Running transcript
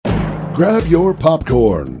Grab your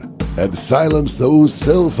popcorn and silence those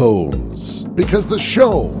cell phones because the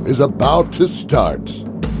show is about to start.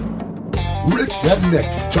 Rick and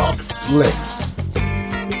Nick Talk Flicks.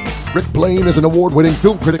 Rick Blaine is an award-winning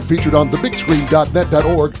film critic featured on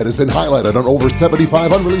thebigscreen.net.org and has been highlighted on over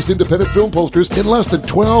 75 unreleased independent film posters in less than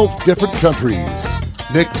 12 different countries.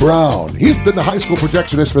 Nick Brown, he's been the high school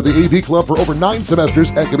projectionist for the AV Club for over 9 semesters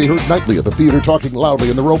and can be heard nightly at the theater talking loudly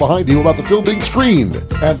in the row behind you about the film being screened.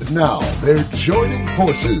 And now they're joining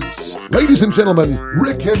forces. Ladies and gentlemen,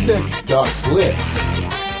 Rick and Nick Talk Flicks.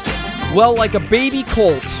 Well, like a baby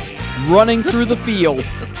colt running through the field,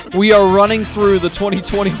 we are running through the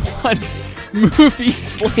 2021 movie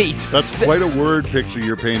slate. That's quite a word picture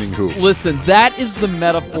you're painting, Hoop. Listen, that is the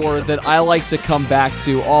metaphor that I like to come back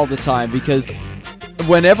to all the time because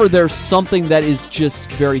whenever there's something that is just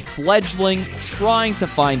very fledgling, trying to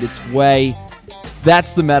find its way,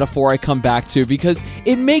 that's the metaphor I come back to because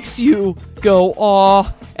it makes you go,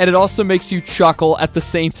 aw, and it also makes you chuckle at the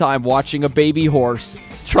same time watching a baby horse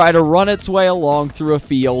try to run its way along through a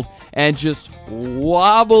field and just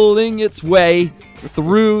wobbling its way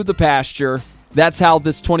through the pasture. That's how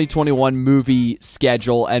this 2021 movie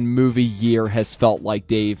schedule and movie year has felt like,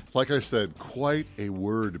 Dave. Like I said, quite a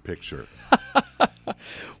word picture.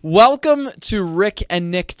 Welcome to Rick and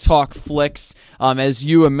Nick Talk Flicks. As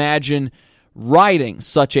you imagine riding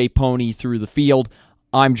such a pony through the field,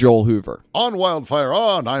 I'm Joel Hoover. On Wildfire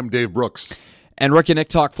On, I'm Dave Brooks. And Rick and Nick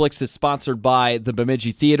Talk Flicks is sponsored by the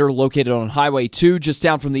Bemidji Theater, located on Highway 2, just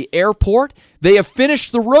down from the airport. They have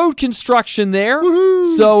finished the road construction there,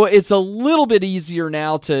 so it's a little bit easier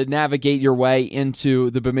now to navigate your way into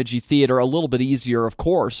the Bemidji Theater. A little bit easier, of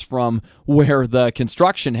course, from where the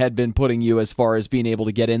construction had been putting you as far as being able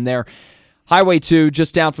to get in there. Highway 2,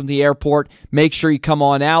 just down from the airport. Make sure you come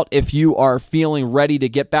on out if you are feeling ready to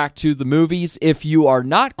get back to the movies. If you are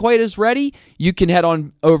not quite as ready, you can head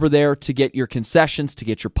on over there to get your concessions, to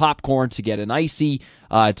get your popcorn, to get an icy,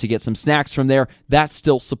 to get some snacks from there. That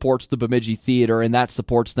still supports the Bemidji Theater, and that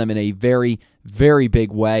supports them in a very, very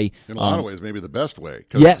big way. In a lot of ways, maybe the best way.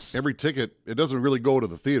 Yes. Every ticket, it doesn't really go to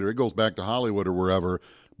the theater. It goes back to Hollywood or wherever.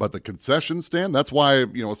 But the concession stand, that's why,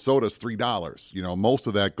 soda's $3. Most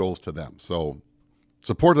of that goes to them. So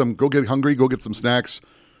support them. Go get hungry. Go get some snacks.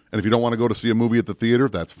 And if you don't want to go to see a movie at the theater,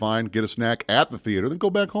 that's fine. Get a snack at the theater, then go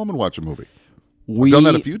back home and watch a movie. We've done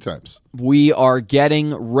that a few times. We are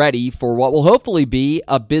getting ready for what will hopefully be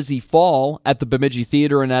a busy fall at the Bemidji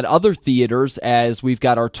Theater and at other theaters as we've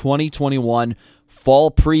got our 2021 fall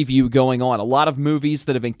preview going on. A lot of movies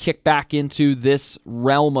that have been kicked back into this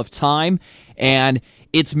realm of time, and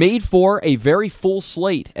it's made for a very full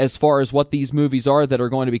slate as far as what these movies are that are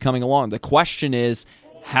going to be coming along. The question is,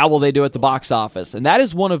 how will they do at the box office? And that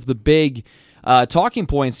is one of the big talking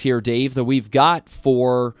points here, Dave, that we've got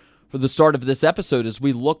for the start of this episode as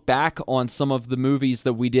we look back on some of the movies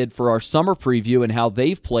that we did for our summer preview and how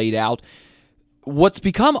they've played out. What's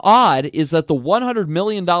become odd is that the $100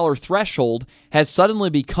 million threshold has suddenly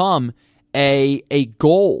become a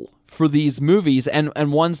goal for these movies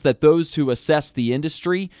and ones that those who assess the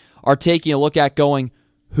industry are taking a look at going,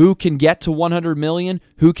 who can get to 100 million?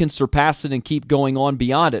 Who can surpass it and keep going on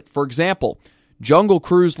beyond it? For example, Jungle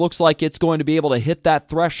Cruise looks like it's going to be able to hit that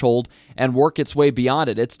threshold and work its way beyond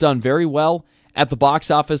it. It's done very well at the box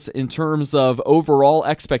office in terms of overall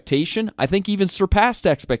expectation. I think even surpassed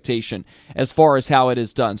expectation as far as how it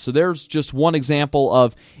is done. So there's just one example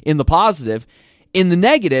of in the positive. In the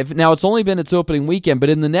negative, now it's only been its opening weekend, but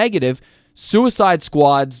in the negative, Suicide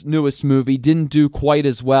Squad's newest movie didn't do quite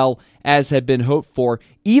as well as had been hoped for,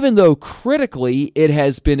 even though critically it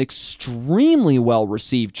has been extremely well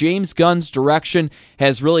received. James Gunn's direction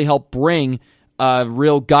has really helped bring a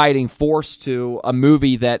real guiding force to a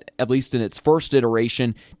movie that, at least in its first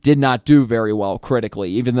iteration, did not do very well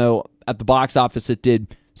critically, even though at the box office it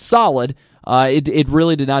did solid. It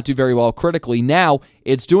really did not do very well critically. Now,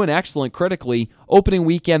 it's doing excellent critically. Opening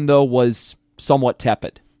weekend, though, was somewhat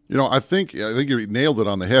tepid. I think you nailed it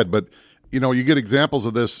on the head, but, you get examples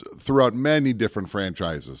of this throughout many different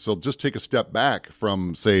franchises. So just take a step back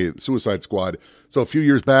from, say, Suicide Squad. So a few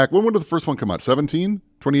years back, when did the first one come out?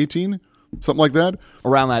 2018? Something like that?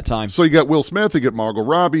 Around that time. So you got Will Smith, you got Margot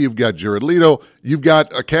Robbie, you've got Jared Leto, you've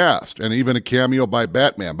got a cast, and even a cameo by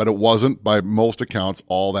Batman, but it wasn't, by most accounts,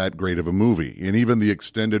 all that great of a movie. And even the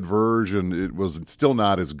extended version, it was still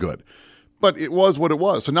not as good. But it was what it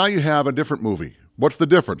was. So now you have a different movie. What's the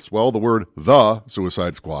difference? Well, the word The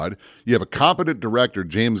Suicide Squad. You have a competent director,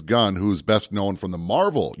 James Gunn, who's best known from the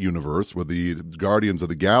Marvel universe with the Guardians of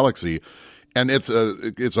the Galaxy. And it's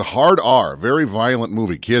a hard R, very violent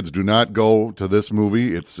movie. Kids, do not go to this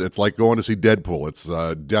movie. It's like going to see Deadpool. It's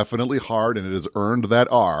definitely hard, and it has earned that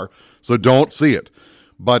R. So don't see it.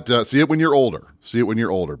 But see it when you're older.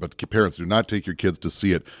 But parents, do not take your kids to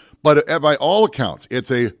see it. But by all accounts,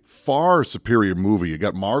 it's a far superior movie. You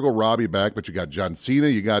got Margot Robbie back, but you got John Cena.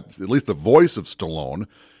 You got at least the voice of Stallone.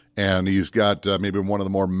 And he's got maybe one of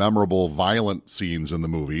the more memorable violent scenes in the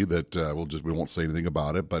movie that we won't say anything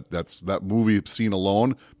about it. But that movie scene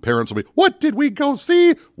alone, parents will be, what did we go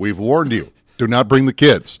see? We've warned you. Do not bring the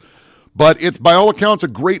kids. But it's, by all accounts, a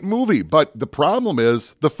great movie. But the problem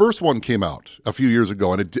is the first one came out a few years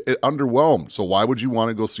ago, and it underwhelmed. So why would you want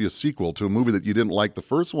to go see a sequel to a movie that you didn't like the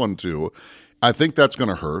first one to? I think that's going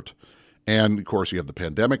to hurt. And, of course, you have the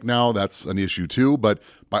pandemic now. That's an issue, too. But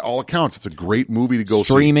by all accounts, it's a great movie to go see.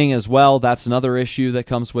 Streaming as well. That's another issue that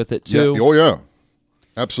comes with it, too. Yeah. Oh, yeah.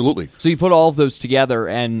 Absolutely. So you put all of those together,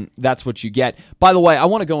 and that's what you get. By the way, I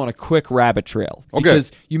want to go on a quick rabbit trail. Okay.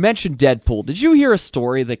 Because you mentioned Deadpool. Did you hear a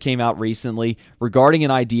story that came out recently regarding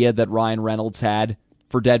an idea that Ryan Reynolds had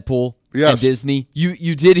for Deadpool Yes. and Disney?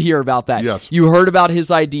 You did hear about that. Yes. You heard about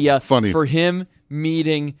his idea Funny. for him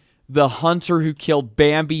meeting the hunter who killed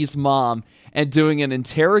Bambi's mom and doing an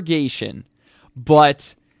interrogation,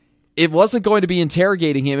 but it wasn't going to be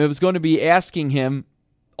interrogating him. It was going to be asking him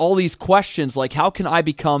all these questions like, how can I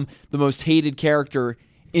become the most hated character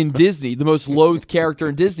in Disney, the most loathed character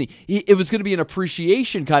in Disney? It was going to be an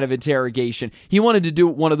appreciation kind of interrogation. He wanted to do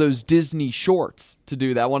one of those Disney shorts to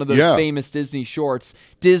do that, one of those famous Disney shorts.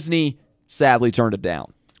 Disney sadly turned it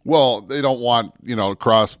down. Well, they don't want,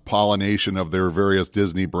 cross-pollination of their various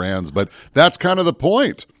Disney brands, but that's kind of the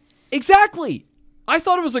point. Exactly. I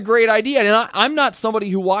thought it was a great idea, and I'm not somebody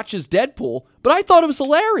who watches Deadpool, but I thought it was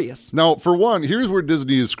hilarious. Now, for one, here's where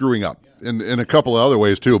Disney is screwing up, in a couple of other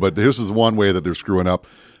ways, too, but this is one way that they're screwing up.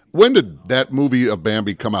 When did that movie of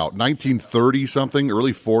Bambi come out? 1930-something,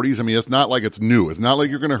 early 40s? I mean, it's not like it's new. It's not like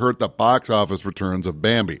you're going to hurt the box office returns of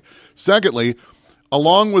Bambi. Secondly,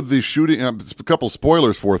 along with the shooting, a couple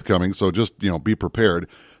spoilers forthcoming, so just, be prepared.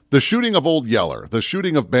 The shooting of Old Yeller, the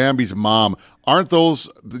shooting of Bambi's mom, aren't those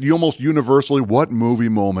almost universally what movie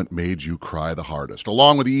moment made you cry the hardest?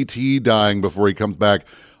 Along with E.T. dying before he comes back.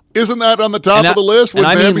 Isn't that on the top of the list when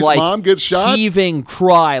Bambi's mom gets shot? Heaving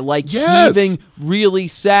cry, heaving really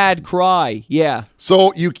sad cry. Yeah.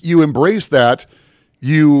 So you embrace that.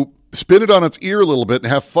 You spin it on its ear a little bit and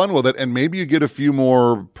have fun with it, and maybe you get a few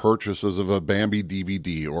more purchases of a Bambi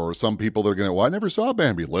DVD, or some people that are going to, I never saw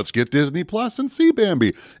Bambi. Let's get Disney Plus and see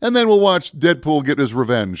Bambi. And then we'll watch Deadpool get his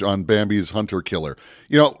revenge on Bambi's hunter killer.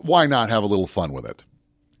 Why not have a little fun with it?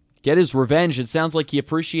 Get his revenge. It sounds like he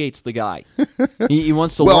appreciates the guy. he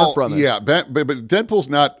wants to learn from him. Yeah, but Deadpool's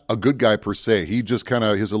not a good guy per se. He just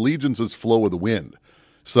his allegiances flow with the wind.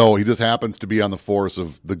 So he just happens to be on the force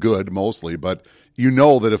of the good mostly, but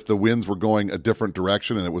that if the winds were going a different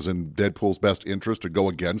direction and it was in Deadpool's best interest to go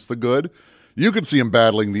against the good, you could see him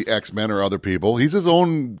battling the X-Men or other people. He's his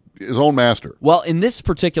own master. Well, in this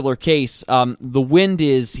particular case, the wind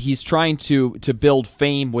is he's trying to build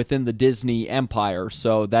fame within the Disney empire,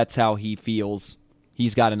 so that's how he feels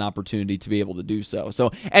he's got an opportunity to be able to do so.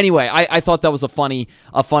 So anyway, I thought that was a funny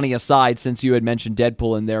aside since you had mentioned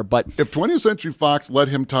Deadpool in there. But if 20th Century Fox let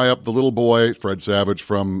him tie up the little boy, Fred Savage,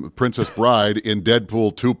 from Princess Bride in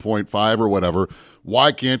Deadpool 2.5 or whatever,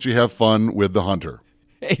 why can't you have fun with the hunter?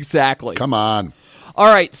 Exactly. Come on. All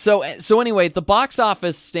right, so anyway, the box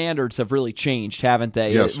office standards have really changed, haven't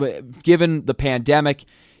they? Yes. Given the pandemic,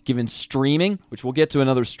 given streaming, which we'll get to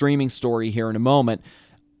another streaming story here in a moment,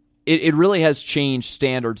 it really has changed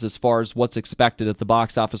standards as far as what's expected at the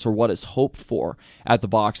box office or what is hoped for at the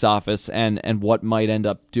box office and what might end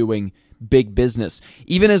up doing big business.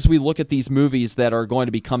 Even as we look at these movies that are going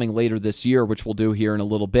to be coming later this year, which we'll do here in a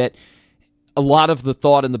little bit, a lot of the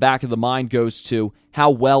thought in the back of the mind goes to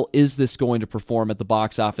how well is this going to perform at the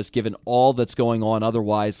box office given all that's going on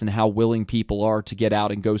otherwise and how willing people are to get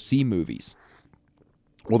out and go see movies.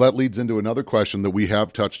 Well, that leads into another question that we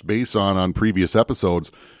have touched base on previous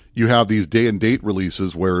episodes. You have these day and date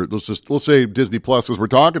releases where let's say Disney Plus, as we're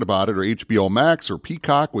talking about it, or HBO Max or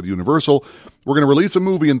Peacock with Universal. We're going to release a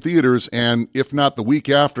movie in theaters, and if not the week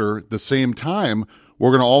after, the same time,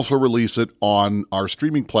 we're going to also release it on our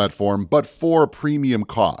streaming platform, but for a premium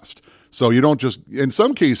cost. So you don't just, in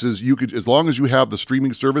some cases, you could, as long as you have the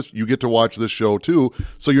streaming service, you get to watch this show too.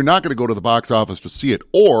 So you're not going to go to the box office to see it,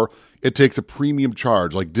 or it takes a premium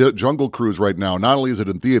charge. Like Jungle Cruise right now, not only is it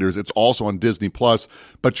in theaters, it's also on Disney Plus,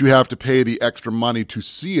 but you have to pay the extra money to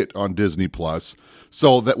see it on Disney Plus.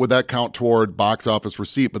 So that would that count toward box office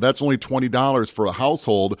receipt? But that's only $20 for a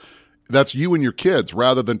household. That's you and your kids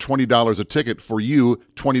rather than $20 a ticket for you,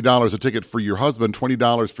 $20 a ticket for your husband,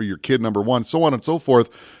 $20 for your kid number one, so on and so forth.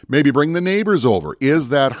 Maybe bring the neighbors over. Is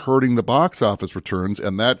that hurting the box office returns?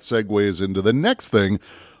 And that segues into the next thing,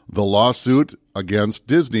 the lawsuit against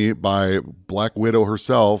Disney by Black Widow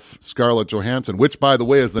herself, Scarlett Johansson, which, by the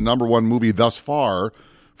way, is the number one movie thus far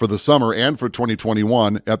for the summer and for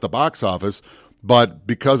 2021 at the box office. But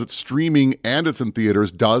because it's streaming and it's in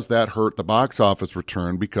theaters, does that hurt the box office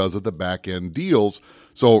return because of the back-end deals?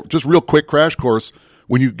 So just real quick crash course,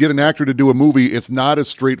 when you get an actor to do a movie, it's not as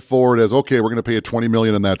straightforward as, okay, we're going to pay you $20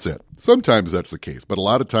 million and that's it. Sometimes that's the case, but a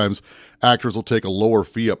lot of times actors will take a lower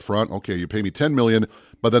fee up front. Okay, you pay me $10 million,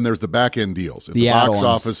 but then there's the back-end deals. If the box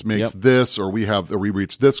office makes this, or we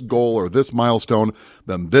reach this goal or this milestone,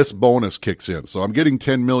 then this bonus kicks in. So I'm getting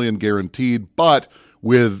 $10 million guaranteed, but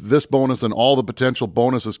with this bonus and all the potential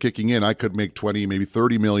bonuses kicking in, I could make 20, maybe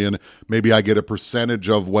 30 million. Maybe I get a percentage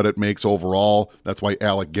of what it makes overall. That's why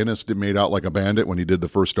Alec Guinness made out like a bandit when he did the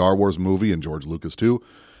first Star Wars movie, and George Lucas too.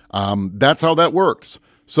 That's how that works.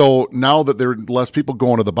 So now that there are less people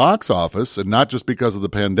going to the box office, and not just because of the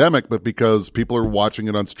pandemic, but because people are watching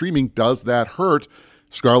it on streaming, does that hurt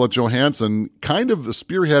Scarlett Johansson, kind of the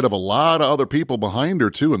spearhead of a lot of other people behind her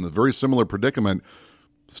too, in the very similar predicament,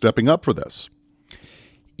 stepping up for this?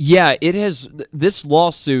 Yeah, it has. This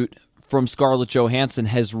lawsuit from Scarlett Johansson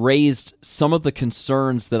has raised some of the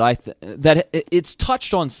concerns that it's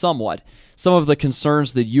touched on somewhat. Some of the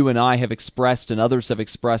concerns that you and I have expressed and others have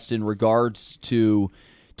expressed in regards to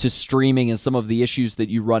streaming and some of the issues that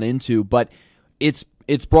you run into. But it's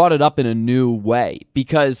brought it up in a new way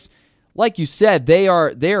because, like you said, they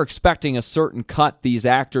are expecting a certain cut. These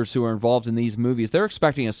actors who are involved in these movies, they're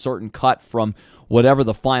expecting a certain cut from whatever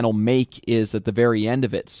the final make is at the very end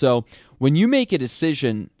of it. So when you make a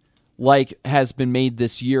decision like has been made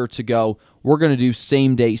this year to go, we're going to do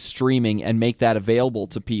same-day streaming and make that available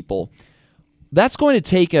to people, that's going to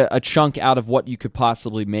take a chunk out of what you could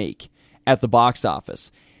possibly make at the box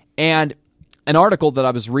office. And an article that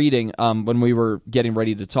I was reading when we were getting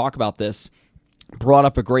ready to talk about this brought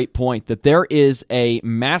up a great point, that there is a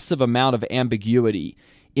massive amount of ambiguity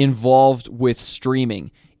involved with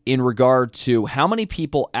streaming in regard to how many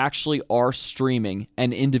people actually are streaming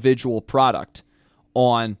an individual product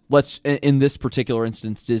on, in this particular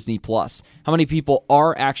instance, Disney Plus. How many people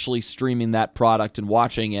are actually streaming that product and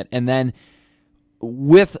watching it? And then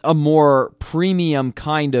with a more premium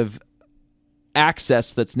kind of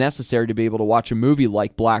access that's necessary to be able to watch a movie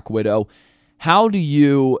like Black Widow, how do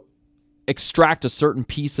you extract a certain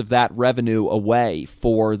piece of that revenue away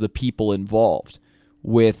for the people involved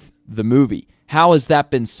with the movie? How has that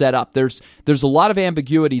been set up? There's a lot of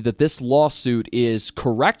ambiguity that this lawsuit is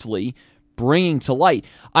correctly bringing to light.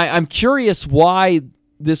 I'm curious why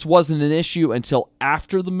this wasn't an issue until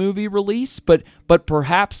after the movie release, but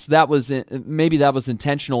perhaps maybe that was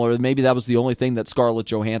intentional, or maybe that was the only thing that Scarlett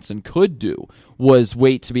Johansson could do, was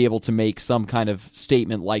wait to be able to make some kind of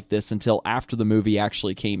statement like this until after the movie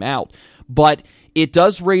actually came out. But it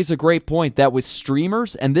does raise a great point that with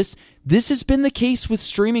streamers, and this has been the case with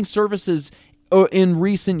streaming services in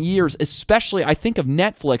recent years, especially I think of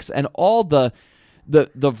Netflix and all the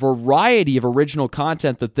variety of original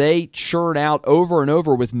content that they churn out over and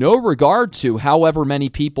over with no regard to however many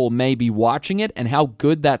people may be watching it and how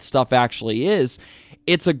good that stuff actually is.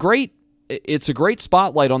 It's a great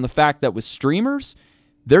spotlight on the fact that with streamers,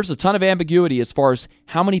 there's a ton of ambiguity as far as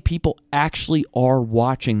how many people actually are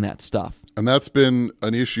watching that stuff. And that's been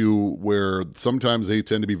an issue where sometimes they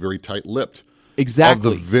tend to be very tight-lipped.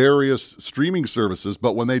 Exactly. Of the various streaming services,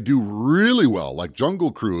 but when they do really well, like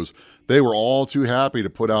Jungle Cruise, they were all too happy to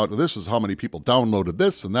put out, this is how many people downloaded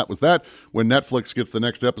this, and that was that. When Netflix gets the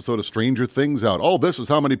next episode of Stranger Things out, oh, this is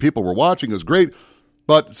how many people were watching, it was great.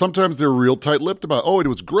 But sometimes they're real tight-lipped about, oh, it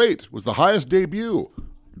was great, it was the highest debut.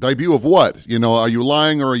 Debut of what? Are you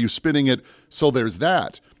lying or are you spinning it? So there's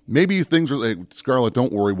that. Maybe things are like, Scarlett,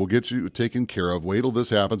 don't worry, we'll get you taken care of. Wait till this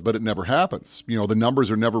happens, but it never happens. The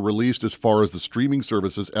numbers are never released as far as the streaming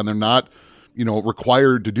services, and they're not,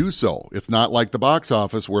 required to do so. It's not like the box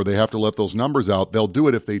office where they have to let those numbers out. They'll do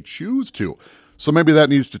it if they choose to. So maybe that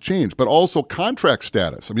needs to change. But also contract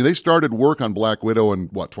status. They started work on Black Widow in,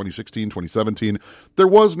 2016, 2017. There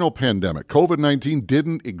was no pandemic. COVID-19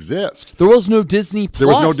 didn't exist. There was no Disney Plus. There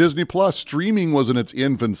was no Disney Plus. Streaming was in its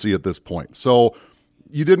infancy at this point. So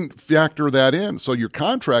you didn't factor that in. So your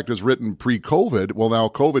contract is written pre-COVID. Well, now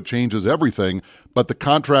COVID changes everything, but the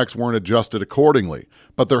contracts weren't adjusted accordingly.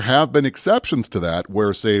 But there have been exceptions to that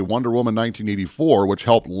where, say, Wonder Woman 1984, which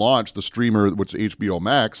helped launch the streamer, which is HBO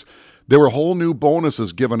Max, There were whole new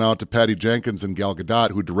bonuses given out to Patty Jenkins and Gal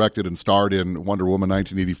Gadot, who directed and starred in Wonder Woman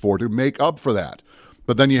 1984, to make up for that.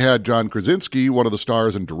 But then you had John Krasinski, one of the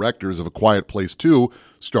stars and directors of A Quiet Place 2,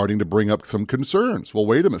 starting to bring up some concerns. Well,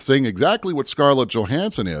 wait a minute, saying exactly what Scarlett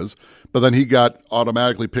Johansson is, but then he got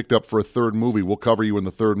automatically picked up for a third movie. We'll cover you in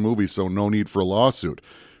the third movie, so no need for a lawsuit.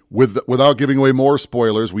 Without giving away more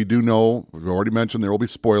spoilers, we do know, we've already mentioned there will be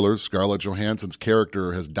spoilers. Scarlett Johansson's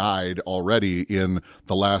character has died already in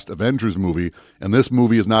the last Avengers movie, and this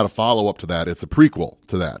movie is not a follow-up to that. It's a prequel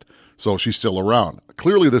to that. So she's still around.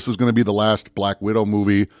 Clearly, this is going to be the last Black Widow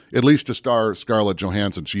movie, at least to star Scarlett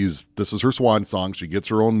Johansson. This is her swan song. She gets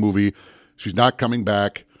her own movie. She's not coming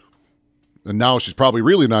back. And now she's probably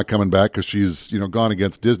really not coming back because she's gone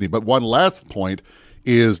against Disney. But one last point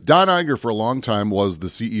is Don Iger for a long time was the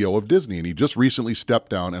CEO of Disney, and he just recently stepped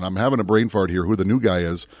down, and I'm having a brain fart here who the new guy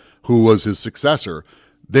is, who was his successor.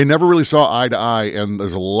 They never really saw eye to eye, and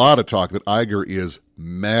there's a lot of talk that Iger is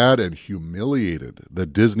mad and humiliated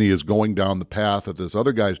that Disney is going down the path that this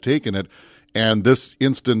other guy's taken it, and this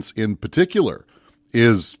instance in particular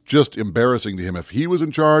is just embarrassing to him. If he was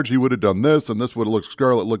in charge, he would have done this, and this would have looked,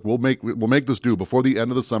 Scarlett, look, we'll make this do before the end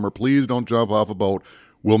of the summer. Please don't jump off a boat.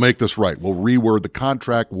 We'll make this right. We'll reword the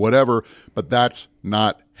contract, whatever, but that's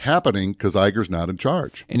not happening because Iger's not in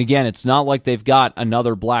charge. And again, it's not like they've got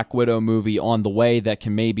another Black Widow movie on the way that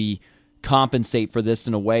can maybe compensate for this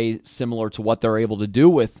in a way similar to what they're able to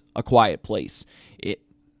do with A Quiet Place.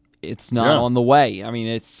 It's not on the way. I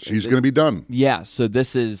mean, she's going to be done. Yeah, so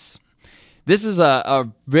this is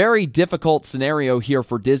a very difficult scenario here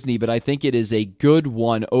for Disney, but I think it is a good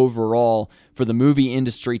one overall for the movie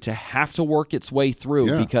industry to have to work its way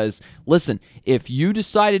through because, listen, if you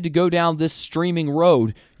decided to go down this streaming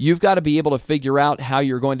road, you've got to be able to figure out how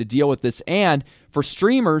you're going to deal with this. And for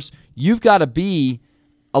streamers, you've got to be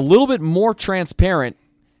a little bit more transparent.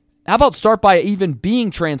 How about start by even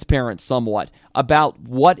being transparent somewhat about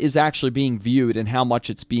what is actually being viewed and how much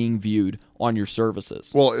it's being viewed on your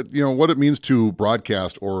services? Well, what it means to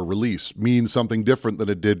broadcast or release means something different than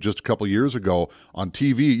it did just a couple years ago on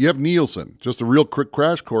TV. You have Nielsen, just a real quick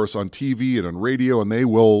crash course on TV and on radio, and they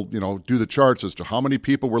will, do the charts as to how many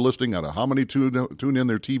people were listening on it, how many tune in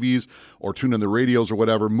their TVs or tune in their radios or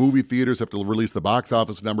whatever. Movie theaters have to release the box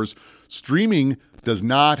office numbers. Streaming does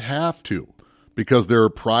not have to, because they're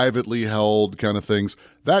privately held kind of things.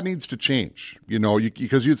 That needs to change,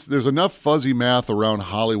 because there's enough fuzzy math around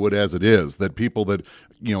Hollywood as it is that people that,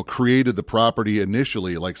 created the property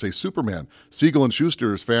initially, like, say, Superman, Siegel and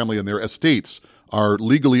Schuster's family and their estates are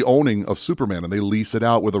legally owning of Superman, and they lease it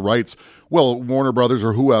out with the rights. Well, Warner Brothers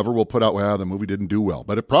or whoever will put out, well, the movie didn't do well,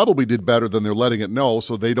 but it probably did better than they're letting it know,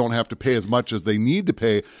 so they don't have to pay as much as they need to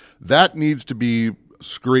pay. That needs to be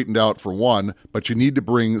straightened out for one, but you need to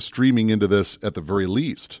bring streaming into this at the very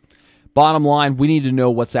least. Bottom line, we need to know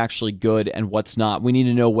what's actually good and what's not. We need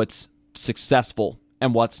to know what's successful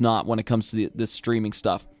and what's not when it comes to this streaming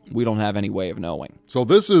stuff. We don't have any way of knowing. So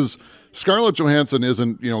this is, Scarlett Johansson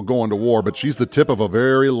isn't, going to war, but she's the tip of a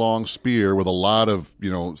very long spear with a lot of,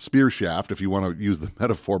 spear shaft, if you want to use the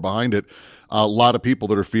metaphor behind it. A lot of people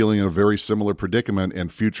that are feeling in a very similar predicament,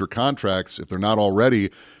 and future contracts, if they're not already,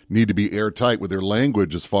 need to be airtight with their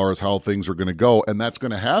language as far as how things are going to go, and that's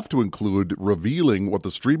going to have to include revealing what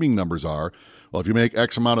the streaming numbers are. Well, if you make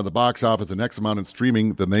X amount at the box office and X amount in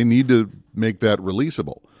streaming, then they need to make that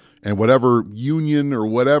releasable. And whatever union or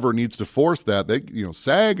whatever needs to force that, they,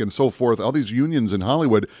 SAG and so forth, all these unions in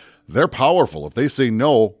Hollywood, they're powerful. If they say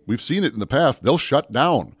no, we've seen it in the past, they'll shut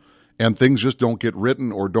down, and things just don't get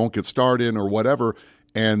written or don't get starred in or whatever.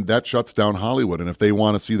 And that shuts down Hollywood. And if they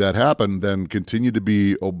want to see that happen, then continue to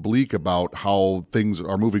be oblique about how things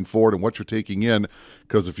are moving forward and what you're taking in.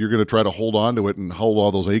 Because if you're going to try to hold on to it and hold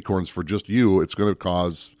all those acorns for just you, it's going to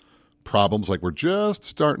cause problems like we're just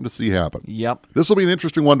starting to see happen. Yep. This will be an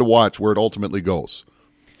interesting one to watch where it ultimately goes.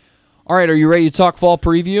 All right, are you ready to talk fall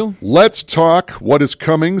preview? Let's talk what is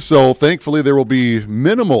coming. So thankfully there will be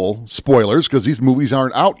minimal spoilers because these movies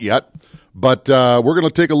aren't out yet. But we're going to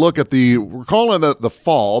take a look at we're calling it the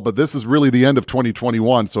fall, but this is really the end of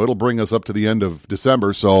 2021, so it'll bring us up to the end of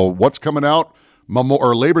December. So what's coming out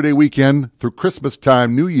Labor Day weekend through Christmas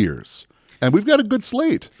time, New Year's? And we've got a good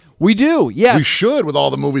slate. We do, yes. We should, with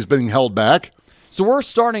all the movies being held back. So we're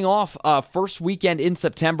starting off first weekend in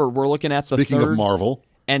September. We're looking at the Speaking of Marvel.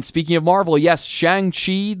 And speaking of Marvel, yes,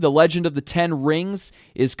 Shang-Chi, The Legend of the Ten Rings,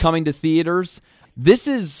 is coming to theaters. This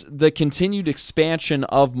is the continued expansion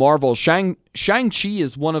of Marvel. Shang-Chi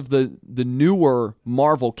is one of the newer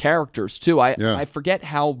Marvel characters too. I forget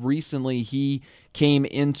how recently he came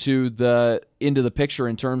into the picture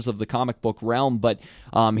in terms of the comic book realm, but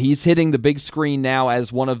he's hitting the big screen now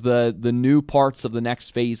as one of the new parts of the next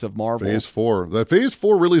phase of Marvel. Phase 4. That Phase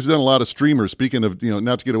 4 really has done a lot of streamers. Speaking of,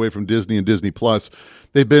 not to get away from Disney and Disney Plus,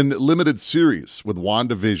 they've been limited series with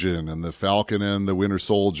WandaVision and the Falcon and the Winter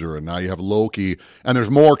Soldier, and now you have Loki, and there's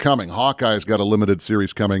more coming. Hawkeye's got a limited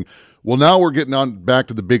series coming. Well, now we're getting on back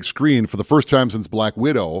to the big screen for the first time since Black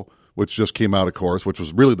Widow, which just came out, of course, which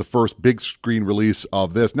was really the first big screen release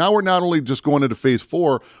of this. Now we're not only just going into Phase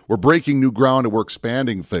 4, we're breaking new ground and we're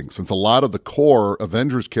expanding things, since a lot of the core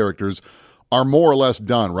Avengers characters are more or less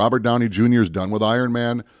done. Robert Downey Jr. is done with Iron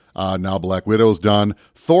Man. Now Black Widow's done.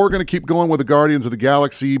 Thor going to keep going with the Guardians of the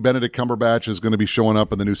Galaxy. Benedict Cumberbatch is going to be showing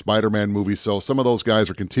up in the new Spider-Man movie. So some of those guys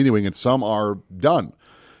are continuing and some are done.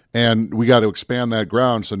 And we got to expand that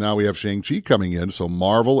ground. So now we have Shang-Chi coming in. So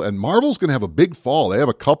Marvel's going to have a big fall. They have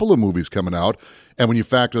a couple of movies coming out. And when you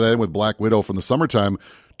factor that in with Black Widow from the summertime,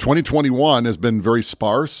 2021 has been very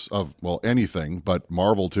sparse of, anything, but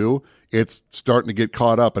Marvel too. It's starting to get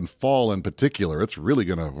caught up, and fall in particular. It's really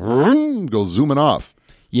going to go zooming off.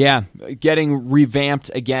 Yeah, getting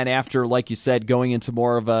revamped again after, like you said, going into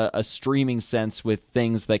more of a streaming sense with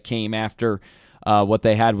things that came after what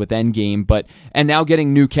they had with Endgame, and now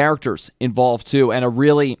getting new characters involved too, and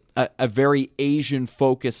a very Asian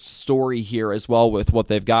focused story here as well with what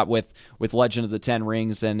they've got with Legend of the Ten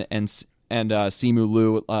Rings and Simu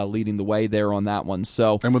Liu leading the way there on that one.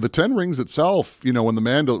 So, and with the Ten Rings itself, when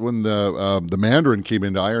the Mandarin came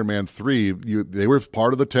into Iron Man 3, they were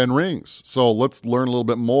part of the Ten Rings. So let's learn a little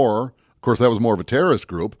bit more. Of course, that was more of a terrorist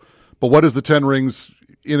group. But what is the Ten Rings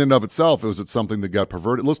in and of itself? Was it something that got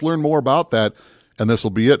perverted? Let's learn more about that, and this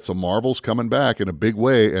will be it. So Marvel's coming back in a big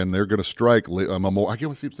way, and they're going to strike. I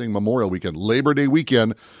can't keep saying Memorial Weekend, Labor Day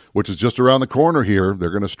weekend, which is just around the corner here.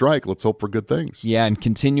 They're going to strike. Let's hope for good things. Yeah, and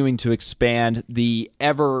continuing to expand the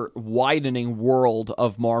ever-widening world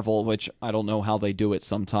of Marvel, which I don't know how they do it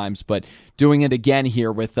sometimes, but doing it again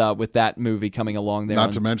here with that movie coming along there.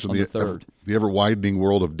 Not to mention the third. The ever-widening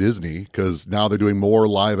world of Disney, because now they're doing more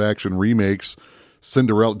live-action remakes.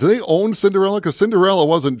 Cinderella. Do they own Cinderella? Because Cinderella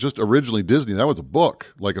wasn't just originally Disney. That was a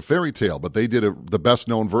book, like a fairy tale, but they did the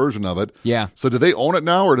best-known version of it. Yeah. So do they own it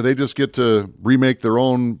now, or do they just get to remake their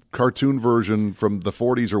own cartoon version from the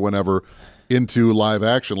 40s or whenever into live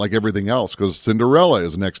action like everything else? Because Cinderella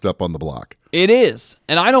is next up on the block. It is.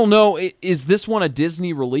 And I don't know, is this one a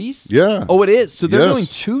Disney release? Yeah. Oh, it is. So they're doing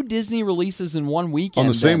 2 Disney releases in one weekend.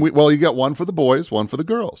 On the same week. Well, you got one for the boys, one for the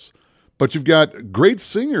girls. But you've got great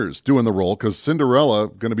singers doing the role, because Cinderella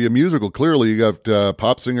going to be a musical. Clearly, you got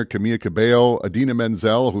pop singer Camila Cabello, Idina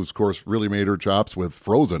Menzel, who's, of course, really made her chops with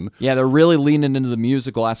Frozen. Yeah, they're really leaning into the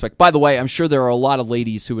musical aspect. By the way, I'm sure there are a lot of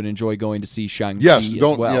ladies who would enjoy going to see Shang-Chi as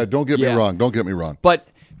well. Don't get me wrong. Don't get me wrong. But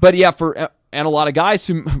yeah, and a lot of guys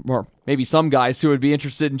who, or maybe some guys who would be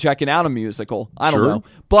interested in checking out a musical. I don't know.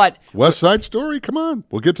 But West Side Story, come on.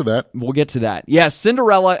 We'll get to that. Yeah,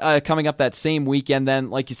 Cinderella coming up that same weekend then.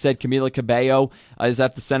 Like you said, Camila Cabello is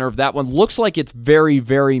at the center of that one. Looks like it's very,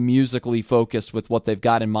 very musically focused with what they've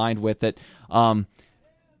got in mind with it.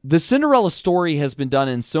 The Cinderella story has been done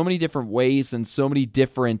in so many different ways and so many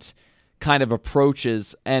different kind of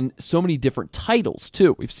approaches and so many different titles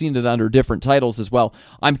too. We've seen it under different titles as well.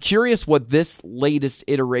 I'm curious what this latest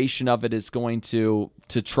iteration of it is going to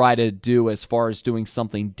try to do as far as doing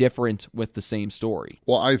something different with the same story.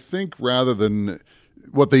 Well, I think rather than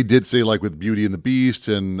what they did say, like with Beauty and the Beast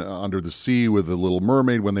and Under the Sea with The Little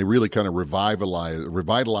Mermaid, when they really kind of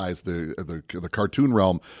revitalized the cartoon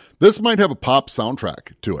realm, this might have a pop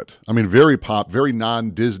soundtrack to it. I mean, very pop, very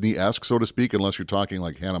non-Disney-esque, so to speak, unless you're talking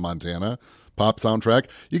like Hannah Montana pop soundtrack.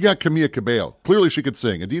 You got Camila Cabello. Clearly she could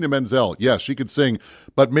sing. Idina Menzel, yes, she could sing,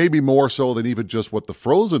 but maybe more so than even just what the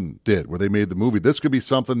Frozen did, where they made the movie. This could be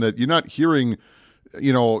something that you're not hearing, a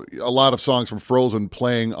lot of songs from Frozen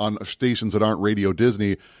playing on stations that aren't Radio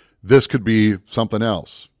Disney. This could be something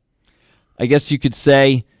else. I guess you could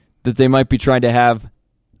say that they might be trying to have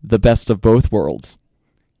the best of both worlds.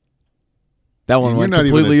 That one went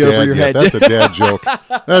completely over your head. That's a dad joke.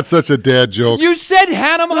 That's such a dad joke. You said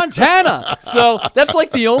Hannah Montana. So that's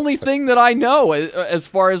like the only thing that I know as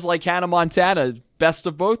far as like Hannah Montana, best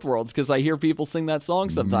of both worlds, because I hear people sing that song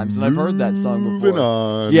sometimes, and I've heard that song before. Moving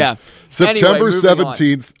on. Yeah. September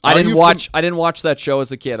 17th. I didn't watch that show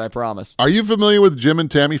as a kid, I promise. Are you familiar with Jim and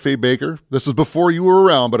Tammy Faye Baker? This is before you were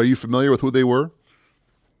around, but are you familiar with who they were?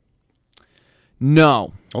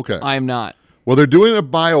 No. Okay. I am not. Well, they're doing a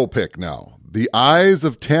biopic now. The Eyes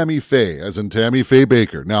of Tammy Faye, as in Tammy Faye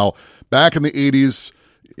Baker. Now, back in the 80s,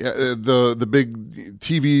 the big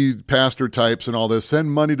TV pastor types and all this,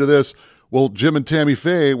 send money to this. Well, Jim and Tammy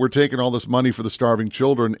Faye were taking all this money for the starving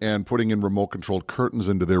children and putting in remote-controlled curtains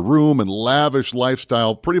into their room and lavish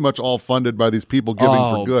lifestyle, pretty much all funded by these people giving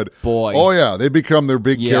for good. Boy. Oh, yeah, they become their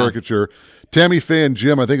big caricature. Tammy Faye and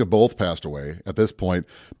Jim, I think, have both passed away at this point.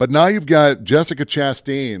 But now you've got Jessica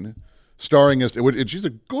Chastain starring as, and she's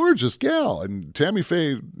a gorgeous gal. And Tammy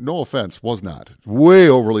Faye, no offense, was not. Way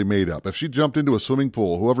overly made up. If she jumped into a swimming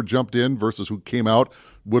pool, whoever jumped in versus who came out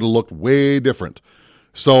would have looked way different.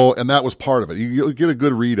 So, and that was part of it. You get a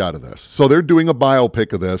good read out of this. So they're doing a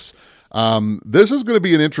biopic of this. This is going to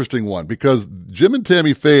be an interesting one because Jim and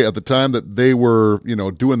Tammy Faye, at the time that they were,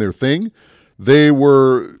 doing their thing,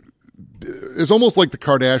 it's almost like the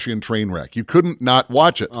Kardashian train wreck. You couldn't not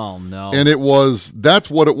watch it. Oh, no. And that's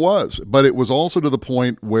what it was. But it was also to the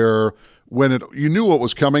point where you knew what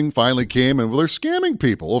was coming, finally came, and they're scamming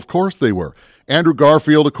people. Of course they were. Andrew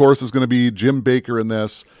Garfield, of course, is going to be Jim Baker in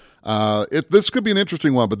this. This could be an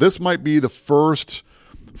interesting one, but this might be the first.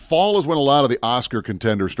 Fall is when a lot of the Oscar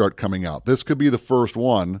contenders start coming out. This could be the first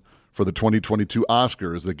one for the 2022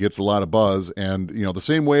 Oscars that gets a lot of buzz. And, the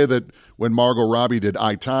same way that when Margot Robbie did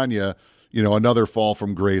I, Tonya, another fall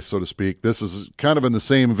from grace, so to speak. This is kind of in the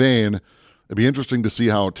same vein. It'd be interesting to see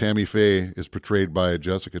how Tammy Faye is portrayed by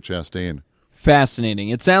Jessica Chastain. Fascinating.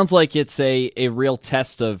 It sounds like it's a real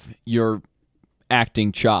test of your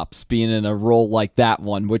acting chops, being in a role like that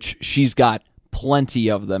one, which she's got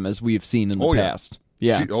plenty of them, as we've seen in the past.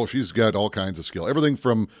 Yeah. She's got all kinds of skill. Everything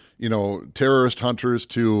from, terrorist hunters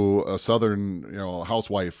to a Southern,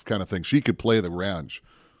 housewife kind of thing. She could play the range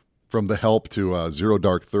from The Help to Zero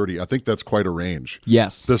Dark 30. I think that's quite a range.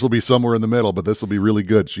 Yes. This will be somewhere in the middle, but this will be really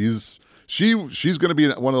good. She's going to be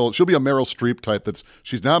one of those. She'll be a Meryl Streep type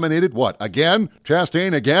she's nominated. What? Again?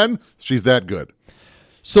 Chastain again? She's that good.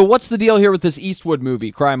 So what's the deal here with this Eastwood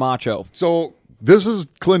movie, Cry Macho? So this is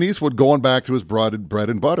Clint Eastwood going back to his bread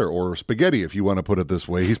and butter, or spaghetti, if you want to put it this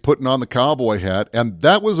way. He's putting on the cowboy hat, and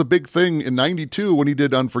that was a big thing in '92 when he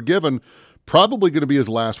did Unforgiven. Probably going to be his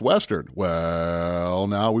last Western. Well,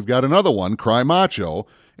 now we've got another one, Cry Macho,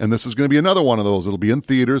 and this is going to be another one of those. It'll be in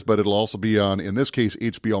theaters, but it'll also be on, in this case,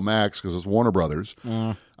 HBO Max, because it's Warner Brothers.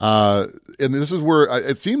 And this is where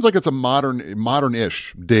it seems like it's a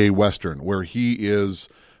modern-ish day Western, where he is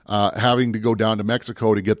having to go down to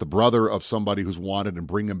Mexico to get the brother of somebody who's wanted and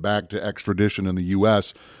bring him back to extradition in the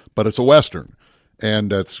U.S., but it's a Western.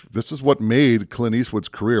 And this is what made Clint Eastwood's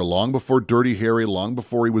career, long before Dirty Harry, long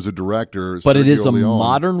before he was a director. But Sergio it is a Leone.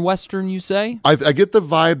 modern Western, you say? I get the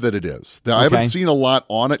vibe that it is. I haven't seen a lot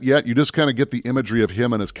on it yet. You just kind of get the imagery of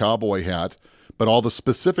him and his cowboy hat, but all the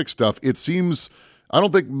specific stuff, it seems, I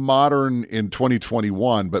don't think modern in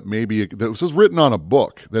 2021, but maybe this was written on a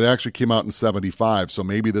book that actually came out in 1975, so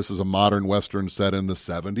maybe this is a modern Western set in the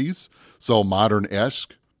 70s, so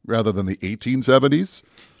modern-esque rather than the 1870s.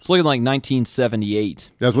 It's looking like 1978.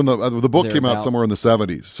 That's when the book came out somewhere in the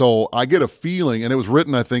 70s. So I get a feeling, and it was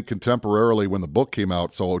written, I think, contemporarily when the book came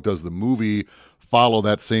out, so does the movie follow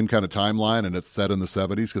that same kind of timeline, and it's set in the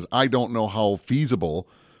 70s? Because I don't know how feasible,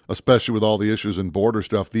 especially with all the issues in border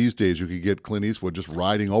stuff these days, you could get Clint Eastwood just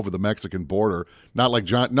riding over the Mexican border, not like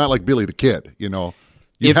Billy the Kid,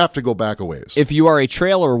 You'd have to go back a ways. If you are a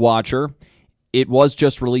trailer watcher, it was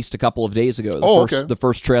just released a couple of days ago, the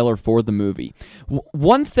first trailer for the movie.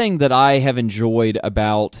 One thing that I have enjoyed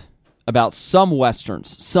about some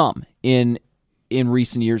Westerns, in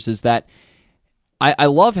recent years, is that I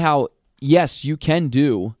love how, yes, you can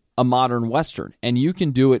do a modern Western, and you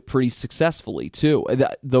can do it pretty successfully, too.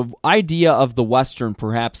 The idea of the Western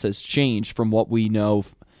perhaps has changed from what we know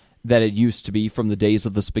that it used to be from the days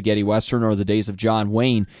of the spaghetti Western or the days of John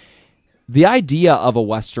Wayne. The idea of a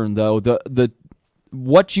Western, though, the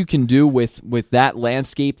what you can do with that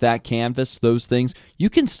landscape, that canvas, those things, you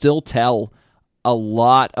can still tell a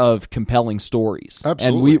lot of compelling stories.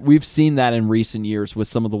 Absolutely. And we've seen that in recent years with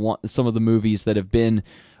some of the movies that have been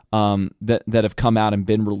that have come out and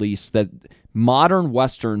been released, that modern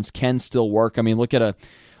Westerns can still work. I mean, look at a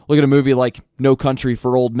movie like No Country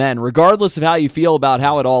for Old Men. Regardless of how you feel about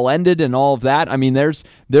how it all ended and all of that, I mean, there's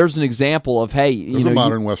an example of, hey, there's a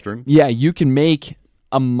modern Western. Yeah, you can make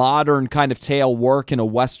a modern kind of tale work in a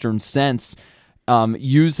Western sense,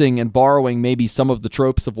 using and borrowing maybe some of the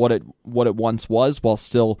tropes of what it once was, while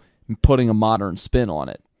still putting a modern spin on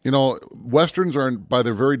it. Westerns are, by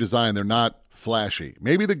their very design, they're not flashy.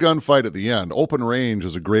 Maybe the gunfight at the end. Open Range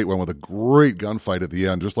is a great one with a great gunfight at the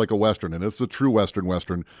end, just like a Western, and it's a true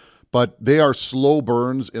Western. But they are slow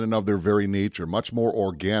burns in and of their very nature, much more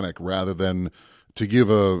organic, rather than, to give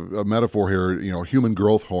a metaphor here, human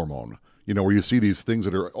growth hormone. where you see these things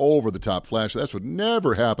that are over the top flash. That would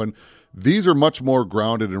never happen. These are much more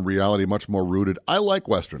grounded in reality, much more rooted. I like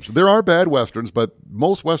Westerns. There are bad Westerns, but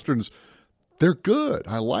most Westerns, they're good.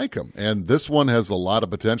 I like them. And this one has a lot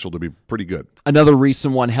of potential to be pretty good. Another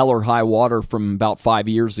recent one, Hell or High Water, from about 5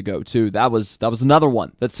 years ago, too. That was another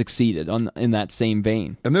one that succeeded in that same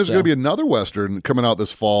vein. And there's going to be another Western coming out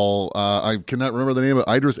this fall. I cannot remember the name of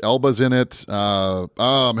it. Idris Elba's in it.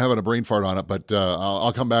 I'm having a brain fart on it, but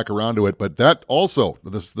I'll come back around to it. But that also,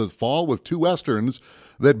 the fall with 2 Westerns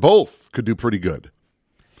that both could do pretty good.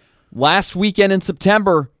 Last weekend in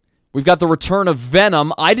September, we've got the return of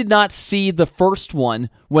Venom. I did not see the first one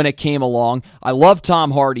when it came along. I love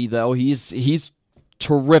Tom Hardy, though. He's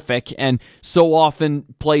terrific and so often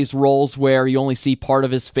plays roles where you only see part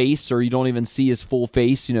of his face or you don't even see his full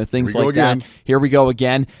face, things like that. Here we go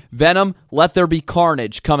again. Venom, Let There Be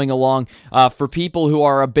Carnage coming along. For people who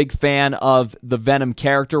are a big fan of the Venom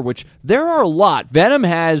character, which there are a lot, Venom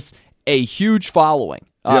has a huge following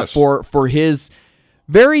for his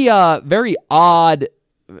very odd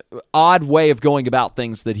way of going about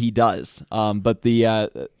things that he does. But the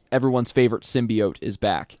everyone's favorite symbiote is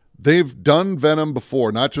back. They've done Venom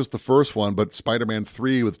before, not just the first one, but Spider-Man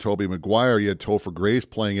 3 with Tobey Maguire. You had Topher Grace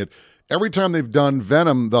playing it. Every time they've done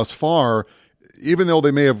Venom thus far, even though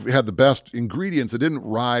they may have had the best ingredients, it didn't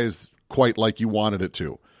rise quite like you wanted it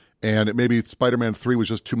to. And maybe Spider-Man 3 was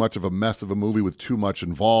just too much of a mess of a movie with too much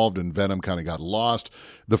involved, and Venom kind of got lost.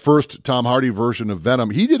 The first Tom Hardy version of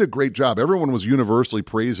Venom, he did a great job. Everyone was universally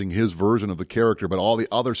praising his version of the character, but all the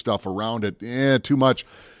other stuff around it, too much.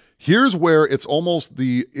 Here's where it's almost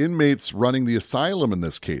the inmates running the asylum in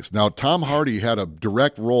this case. Now, Tom Hardy had a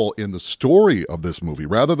direct role in the story of this movie.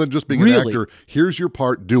 Rather than just being an actor, here's your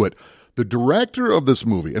part, do it. The director of this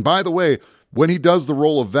movie, and by the way, when he does the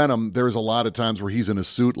role of Venom, there's a lot of times where he's in a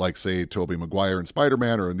suit, like, say, Tobey Maguire in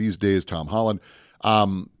Spider-Man, or in these days, Tom Holland.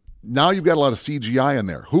 Now you've got a lot of CGI in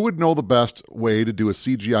there. Who would know the best way to do a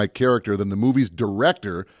CGI character than the movie's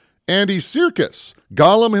director, Andy Serkis?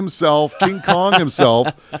 Gollum himself, King Kong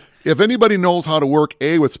himself. If anybody knows how to work,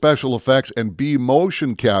 A, with special effects, and B,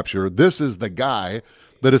 motion capture, this is the guy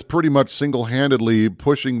that is pretty much single-handedly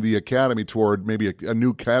pushing the Academy toward maybe a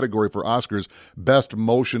new category for Oscars, best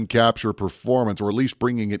motion capture performance, or at least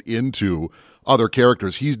bringing it into other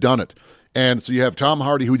characters. He's done it. And so you have Tom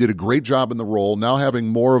Hardy, who did a great job in the role, now having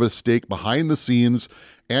more of a stake behind the scenes,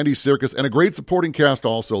 Andy Serkis, and a great supporting cast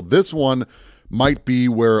also. This one might be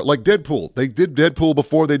where, like Deadpool, they did Deadpool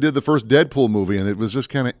before they did the first Deadpool movie, and it was just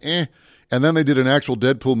kind of And then they did an actual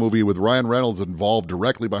Deadpool movie with Ryan Reynolds involved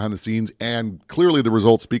directly behind the scenes, and clearly the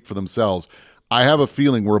results speak for themselves. I have a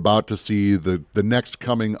feeling we're about to see the next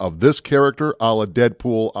coming of this character, a la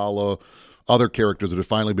Deadpool, a la other characters that have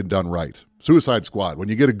finally been done right. Suicide Squad. When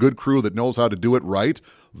you get a good crew that knows how to do it right,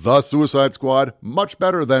 the Suicide Squad, much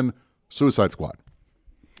better than Suicide Squad.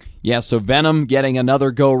 Yeah, so Venom getting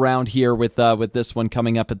another go-round here with this one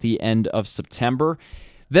coming up at the end of September.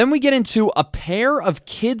 Then we get into a pair of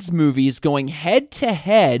kids' movies going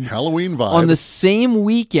head-to-head Halloween vibe on the same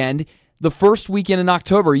weekend, the first weekend in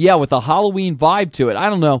October. Yeah, with a Halloween vibe to it. I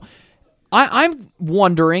don't know. I'm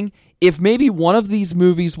wondering if maybe one of these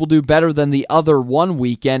movies will do better than the other one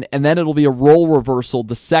weekend, and then it'll be a role reversal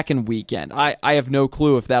the second weekend. I have no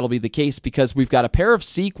clue if that'll be the case, because we've got a pair of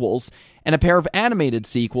sequels and a pair of animated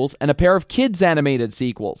sequels and a pair of kids' animated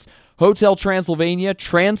sequels. Hotel Transylvania,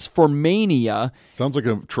 Transformania. Sounds like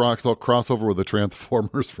a crossover with the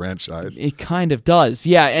Transformers franchise. It kind of does,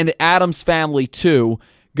 yeah, and Addams Family 2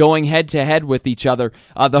 going head-to-head with each other.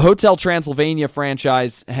 The Hotel Transylvania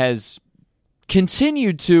franchise has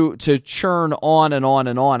continued to churn on and on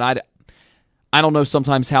and on. I don't know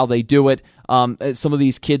sometimes how they do it. Some of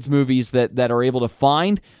these kids' movies that are able to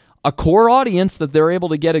find a core audience that they're able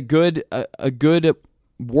to get a good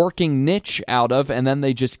working niche out of, and then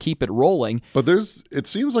they just keep it rolling. But it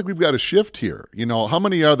seems like we've got a shift here. You know, how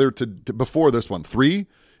many are there to before this one? 3?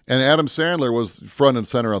 And Adam Sandler was front and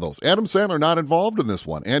center of those. Adam Sandler not involved in this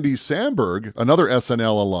one. Andy Samberg, another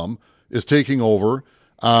SNL alum, is taking over.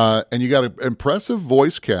 And you got an impressive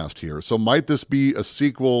voice cast here. So might this be a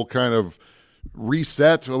sequel kind of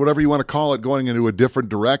reset, or whatever you want to call it, going into a different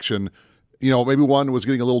direction? You know, maybe one was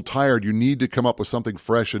getting a little tired. You need to come up with something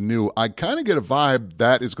fresh and new. I kind of get a vibe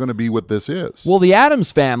that is going to be what this is. Well, the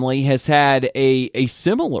Addams Family has had a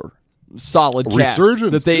similar solid cast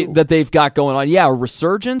that they've got going on. Yeah, a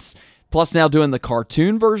resurgence, plus now doing the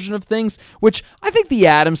cartoon version of things, which I think the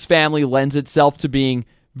Addams Family lends itself to being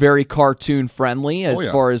very cartoon friendly as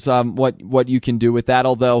far as what you can do with that.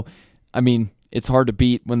 Although, I mean, it's hard to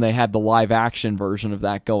beat when they had the live action version of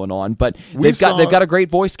that going on. But They've got a great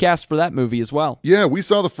voice cast for that movie as well. Yeah, we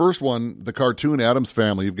saw the first one, the cartoon Addams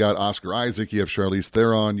Family. You've got Oscar Isaac, you have Charlize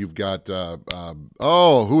Theron, you've got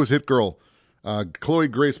who was Hit Girl? Chloe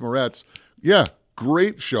Grace Moretz. Yeah,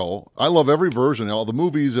 great show. I love every version, all the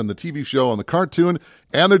movies and the TV show and the cartoon.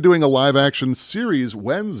 And they're doing a live action series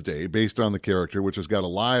Wednesday based on the character, which has got a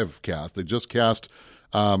live cast. They just cast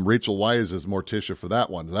Rachel Weisz as Morticia for that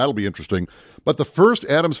one. That'll be interesting. But the first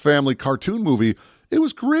Addams Family cartoon movie, it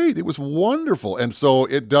was great. It was wonderful. And so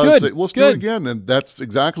it does say, let's do it again. And that's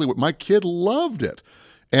exactly what my kid loved it.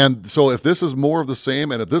 And so if this is more of the same,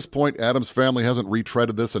 and at this point, Addams Family hasn't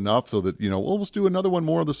retreaded this enough so that, let's do another one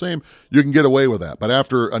more of the same, you can get away with that. But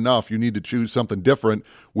after enough, you need to choose something different.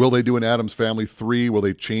 Will they do an Addams Family 3? Will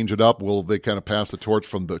they change it up? Will they kind of pass the torch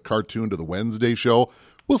from the cartoon to the Wednesday show?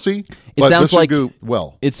 We'll see. It sounds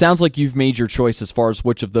like you've made your choice as far as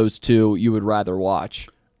which of those two you would rather watch.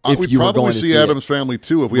 We'd probably see Addams Family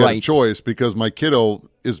 2 if we had a choice, because my kiddo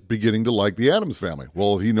is beginning to like the Addams Family.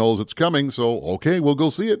 Well, he knows it's coming, so okay, we'll go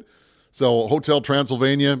see it. So Hotel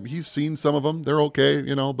Transylvania, he's seen some of them. They're okay,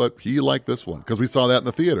 but he liked this one because we saw that in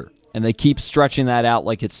the theater. And they keep stretching that out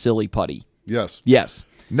like it's silly putty. Yes. Yes.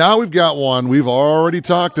 Now we've got one. We've already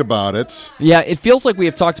talked about it. Yeah, it feels like we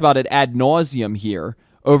have talked about it ad nauseum here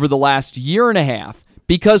over the last year and a half,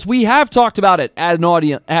 because we have talked about it ad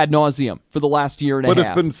nauseum for the last year and a half. But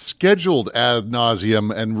it's been scheduled ad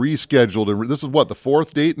nauseum and rescheduled. And this is what, the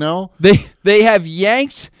fourth date now? They have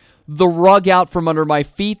yanked the rug out from under my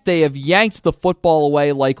feet. They have yanked the football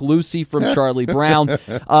away like Lucy from Charlie Brown.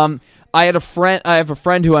 I have a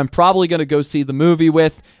friend who I'm probably going to go see the movie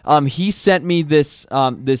with. He sent me this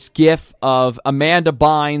gif of Amanda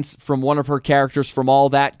Bynes from one of her characters from All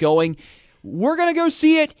That going, "We're going to go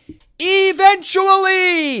see it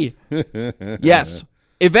eventually." Yes.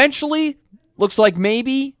 Eventually looks like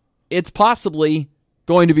maybe it's possibly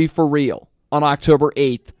going to be for real on October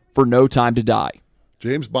 8th for No Time to Die.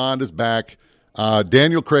 James Bond is back.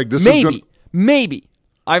 Daniel Craig, maybe.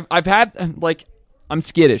 I've had, I'm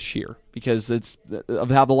skittish here because it's of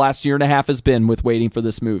how the last year and a half has been with waiting for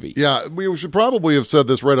this movie. Yeah, we should probably have said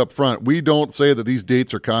this right up front. We don't say that these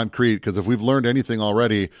dates are concrete, because if we've learned anything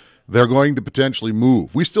already, they're going to potentially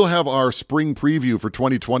move. We still have our spring preview for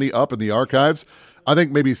 2020 up in the archives. I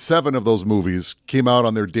think maybe 7 of those movies came out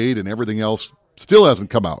on their date, and everything else still hasn't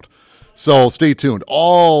come out. So stay tuned.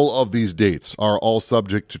 All of these dates are all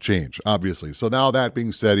subject to change, obviously. So now that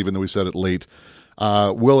being said, even though we said it late,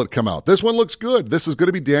 will it come out? This one looks good. This is going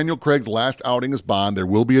to be Daniel Craig's last outing as Bond. There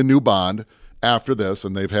will be a new Bond after this,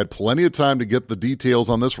 and they've had plenty of time to get the details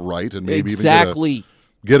on this right, and maybe even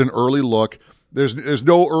get an early look. There's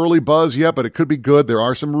no early buzz yet, but it could be good. There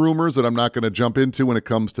are some rumors that I'm not going to jump into when it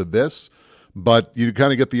comes to this, but you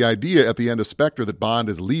kind of get the idea at the end of Spectre that Bond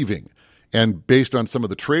is leaving. And based on some of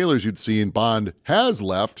the trailers you'd seen, Bond has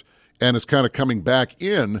left and is kind of coming back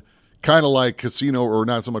in, kind of like Casino, or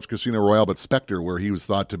not so much Casino Royale, but Spectre, where he was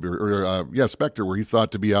thought to be, Spectre, where he's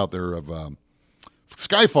thought to be out there of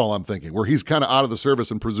Skyfall, I'm thinking, where he's kind of out of the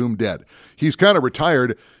service and presumed dead. He's kind of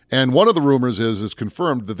retired, and one of the rumors is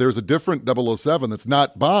confirmed that there's a different 007 that's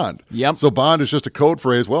not Bond. Yep. So Bond is just a code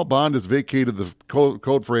phrase. Well, Bond has vacated the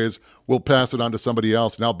code phrase. We'll pass it on to somebody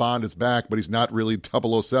else. Now Bond is back, but he's not really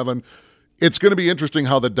 007. It's going to be interesting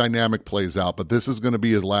how the dynamic plays out, but this is going to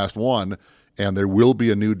be his last one, and there will be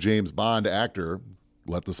a new James Bond actor.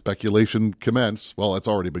 Let the speculation commence. Well, it's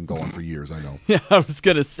already been going for years, I know. Yeah, I was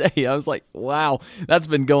going to say, I was like, wow, that's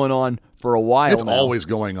been going on for a while It's now. always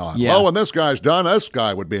going on. Yeah. Well, when this guy's done, this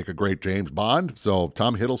guy would make a great James Bond. So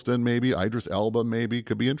Tom Hiddleston maybe, Idris Elba maybe,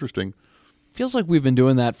 could be interesting. Feels like we've been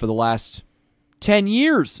doing that for the last 10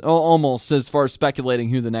 years almost, as far as speculating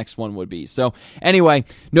who the next one would be. So anyway,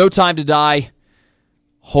 No Time to Die.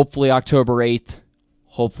 Hopefully October 8th.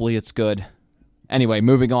 Hopefully it's good. Anyway,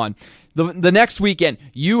 moving on. The next weekend,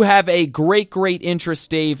 you have a great interest,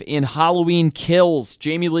 Dave, in Halloween Kills.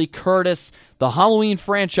 Jamie Lee Curtis, the Halloween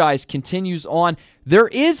franchise continues on. There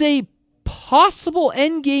is a possible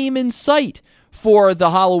endgame in sight for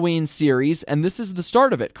the Halloween series, and this is the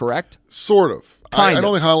start of it, correct? Sort of. Kind I don't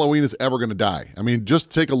of. think Halloween is ever going to die. I mean,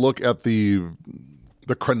 just take a look at the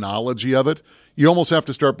chronology of it. You almost have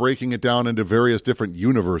to start breaking it down into various different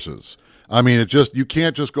universes. I mean, you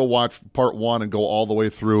can't just go watch part 1 and go all the way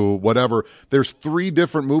through whatever. There's 3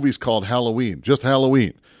 different movies called Halloween, just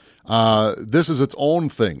Halloween. This is its own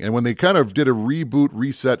thing. And when they kind of did a reboot,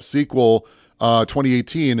 reset sequel,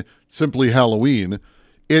 2018, simply Halloween,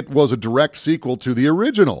 it was a direct sequel to the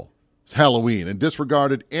original Halloween and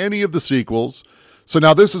disregarded any of the sequels. So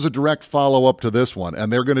now this is a direct follow-up to this one,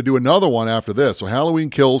 and they're going to do another one after this. So Halloween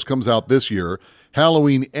Kills comes out this year.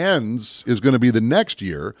 Halloween Ends is going to be the next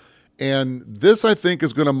year. And this, I think,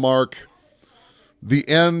 is going to mark the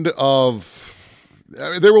end of...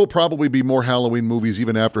 there will probably be more Halloween movies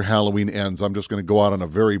even after Halloween Ends. I'm just going to go out on a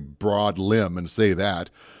very broad limb and say that.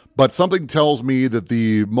 But something tells me that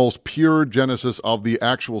the most pure genesis of the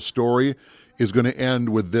actual story is going to end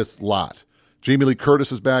with this lot. Jamie Lee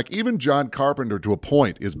Curtis is back. Even John Carpenter, to a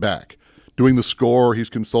point, is back. Doing the score, he's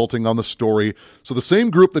consulting on the story. So the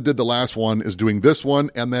same group that did the last one is doing this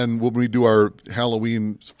one. And then when we do our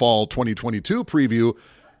Halloween Fall 2022 preview,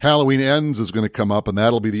 Halloween Ends is going to come up, and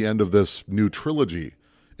that'll be the end of this new trilogy,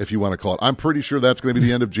 if you want to call it. I'm pretty sure that's going to be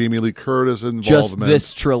the end of Jamie Lee Curtis' involvement. Just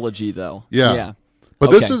this trilogy, though. Yeah. But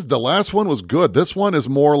okay. This is, the last one was good. This one is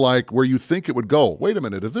more like where you think it would go. Wait a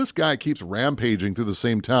minute, if this guy keeps rampaging through the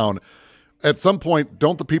same town, at some point,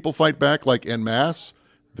 don't the people fight back like en masse?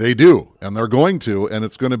 They do, and they're going to, and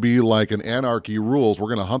it's going to be like an anarchy rules. We're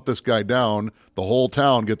going to hunt this guy down. The whole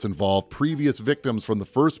town gets involved. Previous victims from the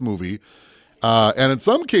first movie. And in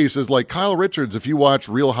some cases, like Kyle Richards, if you watch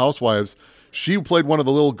Real Housewives, she played one of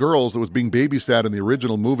the little girls that was being babysat in the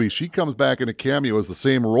original movie. She comes back in a cameo as the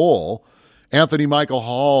same role. Anthony Michael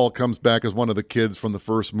Hall comes back as one of the kids from the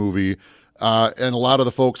first movie. And a lot of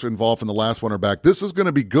the folks involved in the last one are back. This is going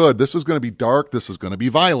to be good. This is going to be dark. This is going to be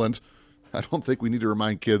violent. I don't think we need to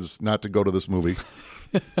remind kids not to go to this movie.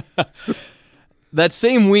 That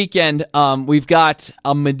same weekend, we've got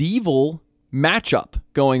a medieval matchup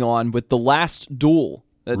going on with The Last Duel.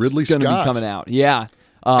 That's Ridley going to be Scott. coming out. Yeah.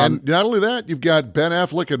 And not only that, you've got Ben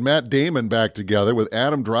Affleck and Matt Damon back together with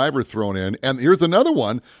Adam Driver thrown in. And here's another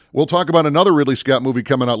one. We'll talk about another Ridley Scott movie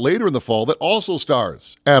coming out later in the fall that also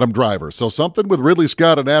stars Adam Driver. So something with Ridley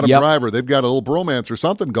Scott and Adam Driver. They've got a little bromance or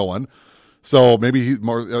something going. So maybe he's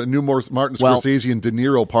a new Martin Scorsese and De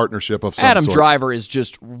Niro partnership of some Adam sort. Driver is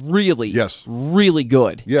just really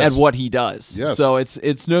good at what he does. Yes. So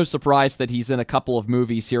it's no surprise that he's in a couple of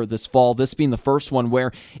movies here this fall, this being the first one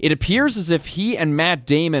where it appears as if he and Matt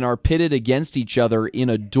Damon are pitted against each other in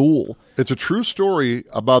a duel. It's a true story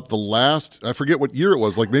about the last, I forget what year it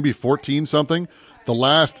was, like maybe 14 something, the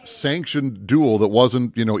last sanctioned duel that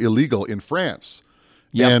wasn't, illegal in France.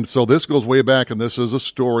 Yep. And so this goes way back, and this is a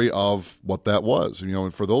story of what that was.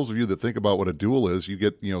 And for those of you that think about what a duel is, you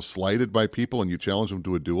get, slighted by people and you challenge them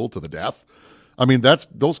to a duel to the death. I mean,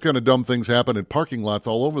 those kind of dumb things happen in parking lots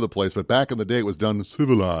all over the place, but back in the day it was done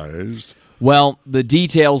civilized. Well, the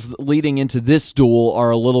details leading into this duel are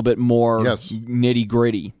a little bit more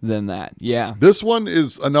nitty-gritty than that. Yeah. This one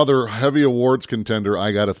is another heavy awards contender,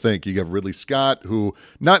 I got to think. You have Ridley Scott, who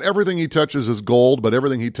not everything he touches is gold, but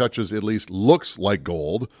everything he touches at least looks like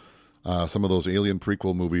gold. Some of those Alien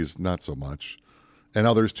prequel movies, not so much. And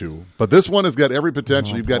others too. But this one has got every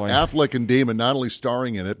potential. You've got Affleck and Damon not only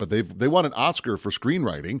starring in it, but they won an Oscar for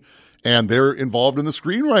screenwriting, and they're involved in the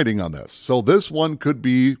screenwriting on this. So this one could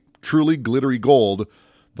be truly glittery gold,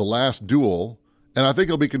 The Last Duel. And I think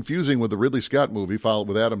it'll be confusing with the Ridley Scott movie, followed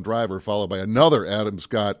with Adam Driver, followed by another Adam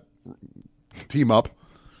Scott team up.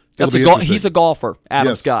 He's a golfer,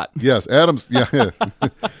 Adam Scott. Yes, the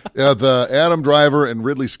Adam Driver and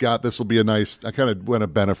Ridley Scott. This will be a nice, I kind of went a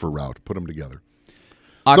Bennifer route, put them together.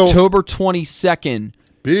 October 22nd.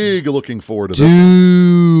 Big looking forward to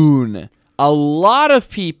Dune. A lot of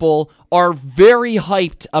people are very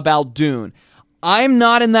hyped about Dune. I'm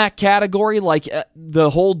not in that category. Like, the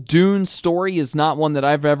whole Dune story is not one that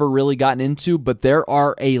I've ever really gotten into, but there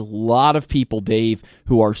are a lot of people, Dave,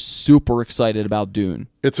 who are super excited about Dune.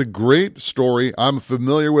 It's a great story. I'm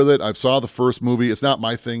familiar with it. I saw the first movie. It's not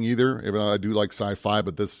my thing either, even though I do like sci-fi,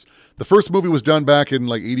 but the first movie was done back in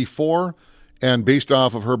like 84, and based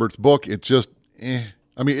off of Herbert's book, it just,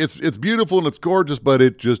 I mean, it's beautiful and it's gorgeous, but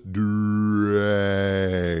it just drags.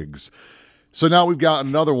 So now we've got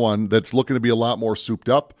another one that's looking to be a lot more souped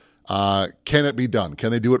up. Can it be done?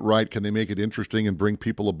 Can they do it right? Can they make it interesting and bring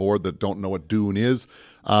people aboard that don't know what Dune is?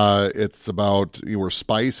 It's about where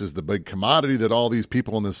spice is the big commodity that all these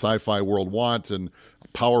people in this sci-fi world want, and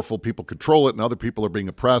powerful people control it, and other people are being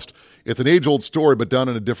oppressed. It's an age-old story, but done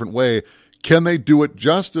in a different way. Can they do it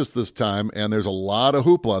justice this time? And there's a lot of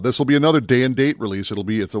hoopla. This will be another day and date release.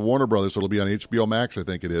 It's a Warner Brothers, so it'll be on HBO Max, I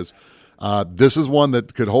think it is. This is one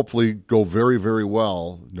that could hopefully go very, very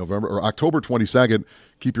well. October 22nd.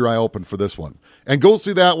 Keep your eye open for this one. And go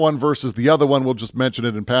see that one versus the other one. We'll just mention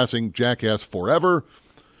it in passing, Jackass Forever.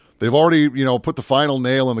 They've already, put the final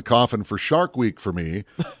nail in the coffin for Shark Week for me.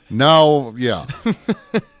 Now, yeah.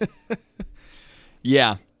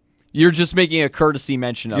 Yeah. You're just making a courtesy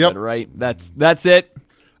mention of it, right? That's it.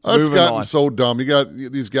 It's Moving gotten on. so dumb. You got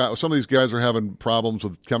these guys. Some of these guys are having problems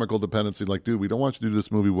with chemical dependency. Like, dude, we don't want you to do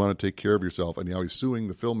this movie. We want to take care of yourself. And now he's suing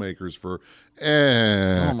the filmmakers for.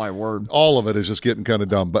 Oh my word! All of it is just getting kind of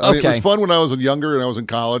dumb. But I mean, it was fun when I was younger and I was in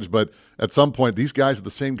college. But at some point, these guys are the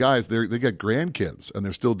same guys. They got grandkids and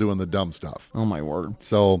they're still doing the dumb stuff. Oh my word!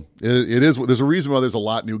 So it is. There's a reason why there's a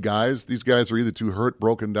lot of new guys. These guys are either too hurt,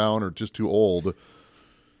 broken down, or just too old.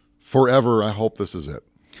 Forever. I hope this is it.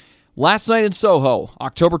 Last Night in Soho,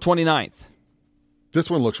 October 29th. This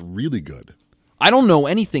one looks really good. I don't know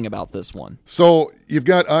anything about this one. So you've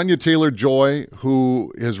got Anya Taylor-Joy,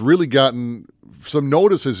 who has really gotten some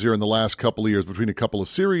notices here in the last couple of years between a couple of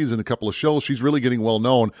series and a couple of shows. She's really getting well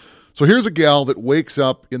known. So here's a gal that wakes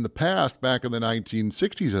up in the past, back in the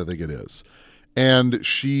 1960s, I think it is. And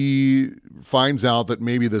she finds out that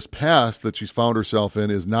maybe this past that she's found herself in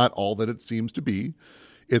is not all that it seems to be.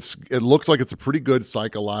 It looks like it's a pretty good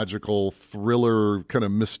psychological thriller, kind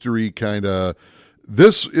of mystery kind of.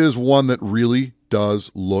 This is one that really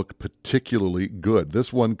does look particularly good.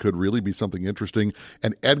 This one could really be something interesting.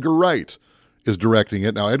 And Edgar Wright is directing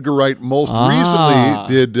it. Now, Edgar Wright most recently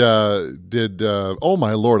did oh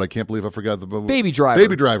my Lord, I can't believe I forgot the Baby Driver.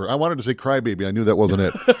 Baby Driver. I wanted to say Crybaby. I knew that wasn't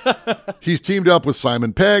it. He's teamed up with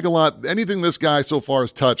Simon Pegg a lot. Anything this guy so far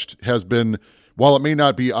has touched has been, while it may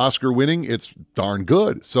not be Oscar winning, it's darn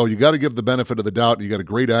good. So you got to give the benefit of the doubt. You got a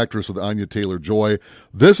great actress with Anya Taylor-Joy.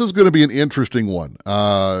 This is going to be an interesting one.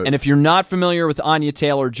 And if you're not familiar with Anya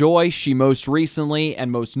Taylor-Joy, she most recently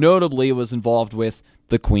and most notably was involved with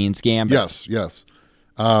The Queen's Gambit. Yes.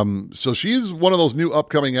 So she's one of those new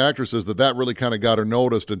upcoming actresses that really kind of got her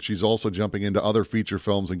noticed, and she's also jumping into other feature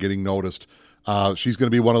films and getting noticed. She's going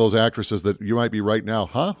to be one of those actresses that you might be right now.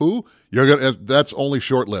 Huh? Who? That's only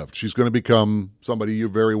short-lived. She's going to become somebody you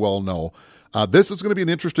very well know. This is going to be an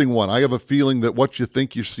interesting one. I have a feeling that what you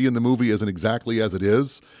think you see in the movie isn't exactly as it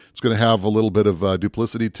is. It's going to have a little bit of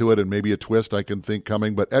duplicity to it and maybe a twist I can think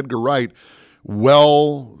coming. But Edgar Wright,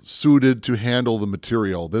 well suited to handle the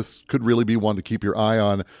material. This could really be one to keep your eye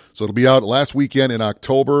on. So it'll be out last weekend in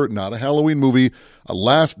October. Not a Halloween movie.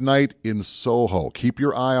 Last Night in Soho. Keep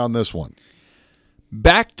your eye on this one.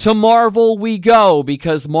 Back to Marvel we go,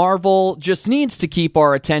 because Marvel just needs to keep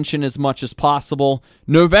our attention as much as possible.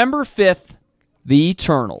 November 5th, The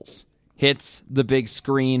Eternals hits the big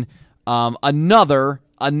screen. Another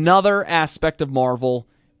aspect of Marvel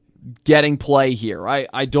getting play here.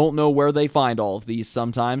 I don't know where they find all of these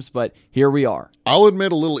sometimes, but here we are. I'll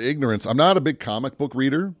admit a little ignorance. I'm not a big comic book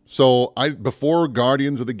reader, so before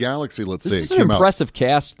Guardians of the Galaxy, This is an impressive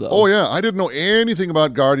cast, though. Oh, yeah. I didn't know anything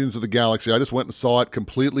about Guardians of the Galaxy. I just went and saw it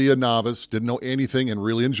completely a novice, didn't know anything, and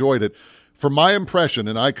really enjoyed it. For my impression,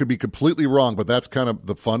 and I could be completely wrong, but that's kind of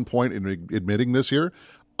the fun point in admitting this here,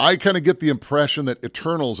 I kind of get the impression that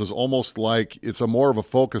Eternals is almost like it's more of a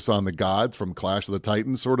focus on the gods from Clash of the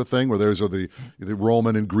Titans sort of thing, where those are the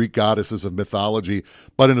Roman and Greek goddesses of mythology,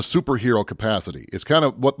 but in a superhero capacity. It's kind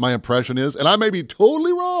of what my impression is, and I may be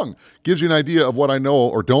totally wrong. Gives you an idea of what I know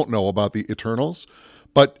or don't know about the Eternals.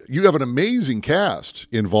 But you have an amazing cast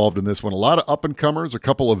involved in this one. A lot of up-and-comers, a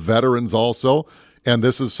couple of veterans also, and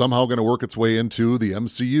this is somehow going to work its way into the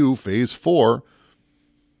MCU Phase 4.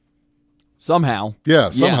 Somehow. Yeah,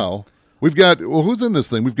 somehow. Yeah. We've got, who's in this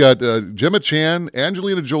thing? We've got Gemma Chan,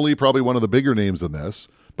 Angelina Jolie, probably one of the bigger names in this,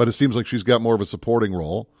 but it seems like she's got more of a supporting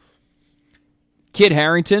role. Kit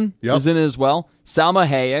Harington is in it as well. Salma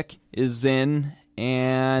Hayek is in,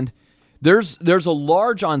 and there's a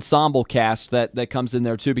large ensemble cast that comes in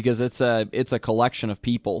there too, because it's a collection of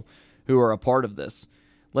people who are a part of this.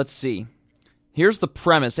 Let's see. Here's the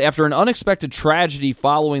premise. After an unexpected tragedy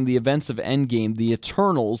following the events of Endgame, the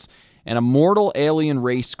Eternals, an immortal alien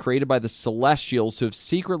race created by the Celestials who have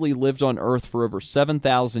secretly lived on Earth for over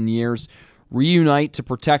 7,000 years, reunite to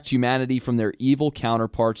protect humanity from their evil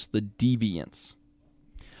counterparts, the Deviants.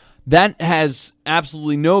 That has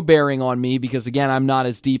absolutely no bearing on me because, again, I'm not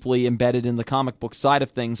as deeply embedded in the comic book side of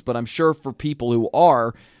things, but I'm sure for people who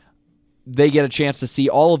are, they get a chance to see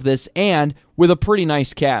all of this, and with a pretty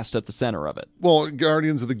nice cast at the center of it. Well,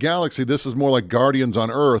 Guardians of the Galaxy, this is more like Guardians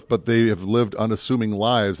on Earth, but they have lived unassuming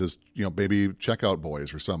lives as, baby checkout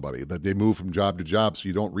boys or somebody, that they move from job to job, so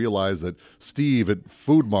you don't realize that Steve at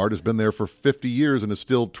Food Mart has been there for 50 years and is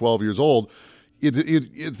still 12 years old.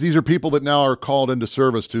 These are people that now are called into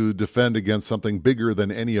service to defend against something bigger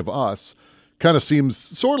than any of us. Kind of seems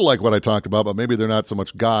sort of like what I talked about, but maybe they're not so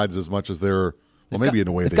much gods as much as they're... Well, maybe in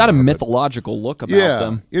a way they've got a mythological look about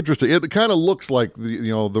them. Yeah, interesting. It kind of looks like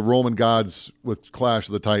the Roman gods with Clash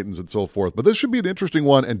of the Titans and so forth. But this should be an interesting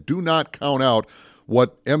one, and do not count out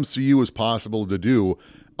what MCU is possible to do.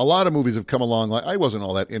 a lot of movies have come along. Like I wasn't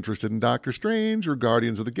all that interested in Doctor Strange or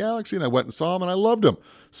Guardians of the Galaxy, and I went and saw them, and I loved them.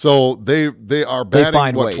 So they are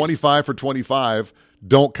batting, ways. 25 for 25.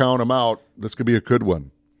 Don't count them out. This could be a good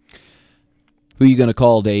one. Who are you going to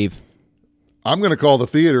call, Dave? I'm going to call the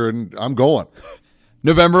theater, and I'm going.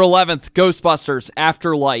 November 11th, Ghostbusters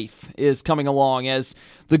Afterlife is coming along as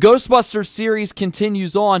the Ghostbusters series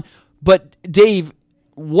continues on. But, Dave,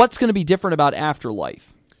 what's going to be different about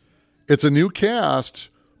Afterlife? It's a new cast,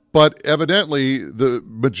 but evidently the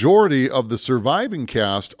majority of the surviving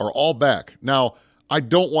cast are all back. Now, I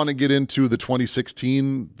don't want to get into the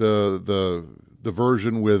 2016, the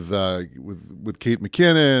version with Kate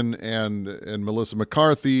McKinnon and Melissa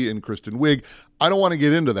McCarthy and Kristen Wiig. I don't want to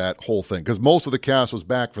get into that whole thing because most of the cast was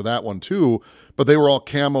back for that one too, but they were all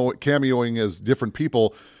cameoing as different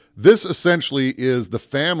people. This essentially is the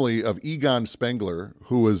family of Egon Spengler,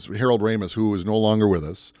 who is Harold Ramis, who is no longer with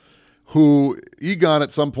us, who Egon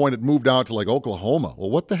at some point had moved out to like Oklahoma. Well,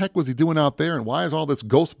 what the heck was he doing out there? And why is all this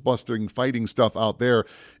ghostbusting fighting stuff out there?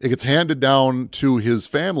 It gets handed down to his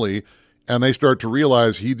family, and they start to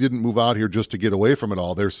realize he didn't move out here just to get away from it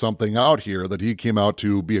all. There's something out here that he came out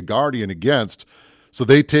to be a guardian against. So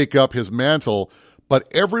they take up his mantle. But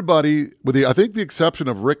everybody, I think the exception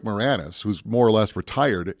of Rick Moranis, who's more or less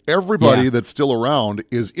retired, everybody that's still around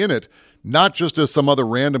is in it, not just as some other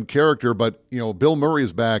random character, but Bill Murray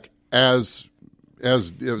is back as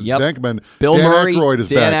Venkman. Bill Dan Murray, Aykroyd is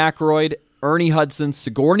Dan back. Aykroyd, Ernie Hudson,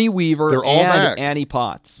 Sigourney Weaver, They're all and back. Annie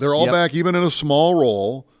Potts. They're all back, even in a small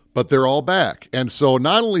role, but they're all back. And so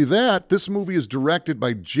not only that, this movie is directed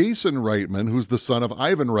by Jason Reitman, who's the son of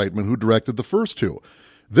Ivan Reitman, who directed the first two.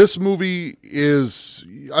 This movie is,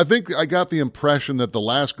 I think I got the impression that the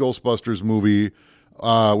last Ghostbusters movie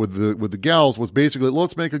with the gals was basically,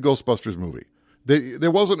 let's make a Ghostbusters movie. They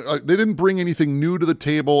didn't bring anything new to the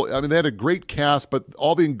table. I mean, they had a great cast, but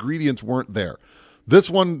all the ingredients weren't there. This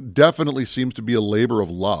one definitely seems to be a labor of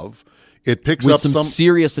love. It picks with up some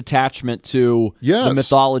serious attachment to the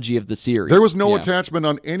mythology of the series. There was no attachment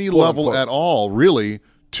on any level at all, really,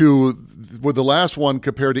 with the last one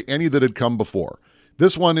compared to any that had come before.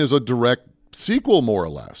 This one is a direct sequel, more or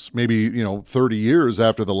less, maybe 30 years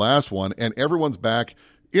after the last one, and everyone's back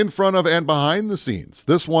in front of and behind the scenes.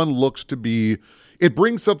 This one looks to be, it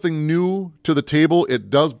brings something new to the table. It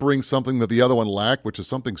does bring something that the other one lacked, which is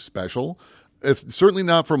something special. It's certainly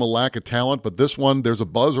not from a lack of talent, but this one, there's a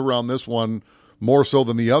buzz around this one more so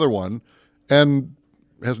than the other one, and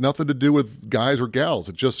has nothing to do with guys or gals.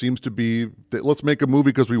 It just seems to be that let's make a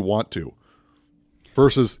movie because we want to,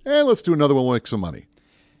 versus, let's do another one, we'll make some money.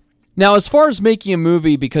 Now, as far as making a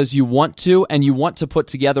movie because you want to, and you want to put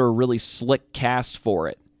together a really slick cast for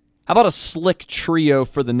it, how about a slick trio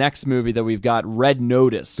for the next movie that we've got, Red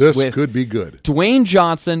Notice? This could be good. Dwayne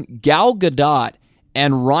Johnson, Gal Gadot,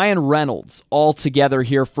 and Ryan Reynolds all together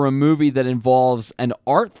here for a movie that involves an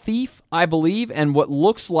art thief, I believe, and what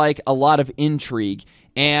looks like a lot of intrigue.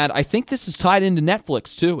 And I think this is tied into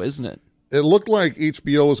Netflix, too, isn't it? It looked like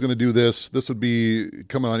HBO was going to do this. This would be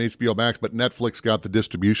coming on HBO Max, but Netflix got the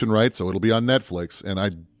distribution right, so it'll be on Netflix. And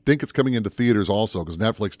I think it's coming into theaters also because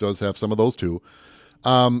Netflix does have some of those too.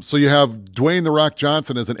 So you have Dwayne "The Rock"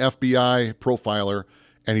 Johnson as an FBI profiler,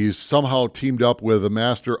 and he's somehow teamed up with a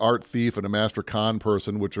master art thief and a master con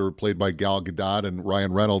person, which are played by Gal Gadot and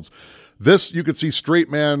Ryan Reynolds. This, you could see straight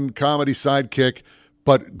man comedy sidekick,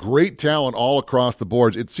 but great talent all across the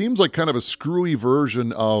boards. It seems like kind of a screwy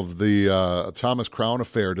version of the Thomas Crown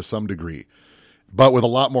Affair to some degree, but with a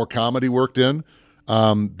lot more comedy worked in.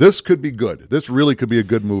 This could be good. This really could be a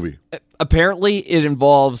good movie. Apparently, it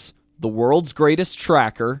involves the world's greatest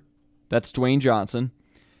tracker, that's Dwayne Johnson,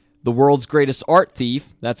 the world's greatest art thief,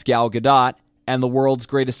 that's Gal Gadot, and the world's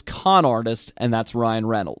greatest con artist, and that's Ryan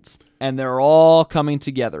Reynolds. And they're all coming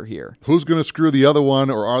together here. Who's going to screw the other one,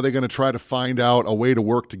 or are they going to try to find out a way to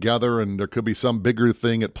work together, and there could be some bigger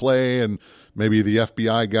thing at play, and maybe the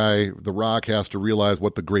FBI guy, The Rock, has to realize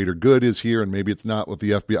what the greater good is here, and maybe it's not what the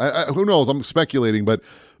FBI... who knows? I'm speculating, but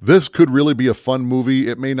this could really be a fun movie.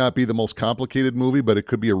 It may not be the most complicated movie, but it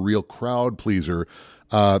could be a real crowd pleaser.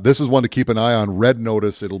 This is one to keep an eye on. Red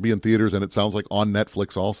Notice. It'll be in theaters, and it sounds like on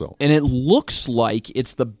Netflix also. And it looks like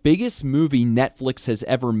it's the biggest movie Netflix has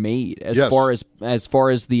ever made as far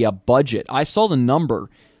as the budget. I saw the number,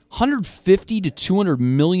 $150 to $200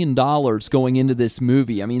 million going into this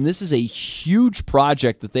movie. I mean, this is a huge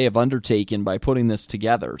project that they have undertaken by putting this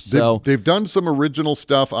together. So they've done some original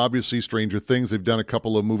stuff. Obviously, Stranger Things. They've done a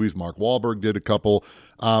couple of movies. Mark Wahlberg did a couple,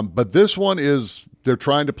 but this one is. They're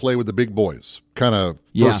trying to play with the big boys, kind of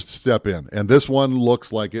first step in. And this one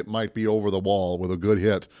looks like it might be over the wall with a good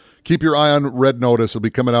hit. Keep your eye on Red Notice. It'll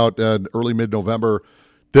be coming out early mid-November.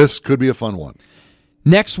 This could be a fun one.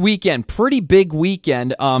 Next weekend, pretty big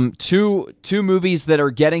weekend. Two movies that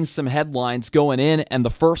are getting some headlines going in, and the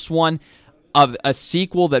first one of a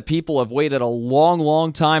sequel that people have waited a long,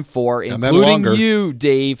 long time for, including you,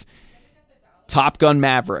 Dave. Top Gun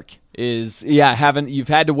Maverick you've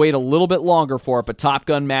had to wait a little bit longer for it, but Top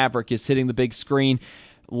Gun Maverick is hitting the big screen.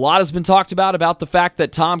 A lot has been talked about the fact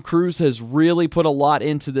that Tom Cruise has really put a lot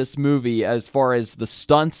into this movie as far as the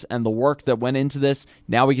stunts and the work that went into this.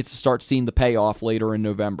 Now we get to start seeing the payoff later in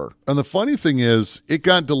November. And the funny thing is, it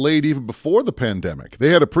got delayed even before the pandemic.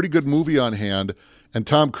 They had a pretty good movie on hand, and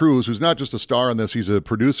Tom Cruise, who's not just a star in this, he's a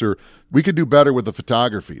producer, we could do better with the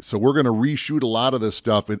photography. So we're going to reshoot a lot of this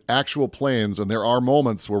stuff with actual planes, and there are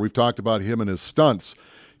moments where we've talked about him and his stunts.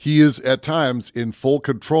 He is, at times, in full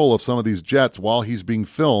control of some of these jets while he's being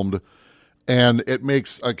filmed, and it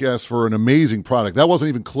makes, I guess, for an amazing product. That wasn't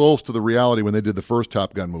even close to the reality when they did the first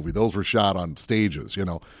Top Gun movie. Those were shot on stages,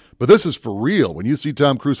 But this is for real. When you see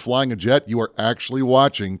Tom Cruise flying a jet, you are actually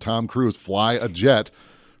watching Tom Cruise fly a jet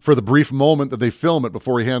for the brief moment that they film it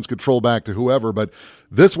before he hands control back to whoever. But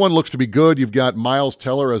this one looks to be good. You've got Miles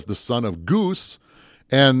Teller as the son of Goose,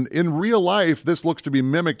 and in real life, this looks to be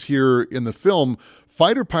mimicked here in the film.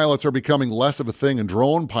 Fighter pilots are becoming less of a thing, and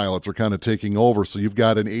drone pilots are kind of taking over. So you've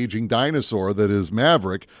got an aging dinosaur that is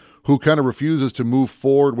Maverick, who kind of refuses to move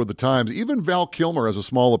forward with the times. Even Val Kilmer has a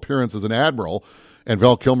small appearance as an admiral. And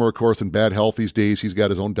Val Kilmer, of course, in bad health these days. He's got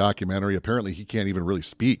his own documentary. Apparently, he can't even really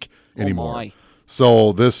speak anymore. My.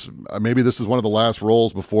 So maybe this is one of the last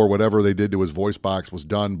roles before whatever they did to his voice box was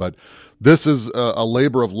done. But this is a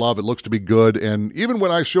labor of love. It looks to be good. And even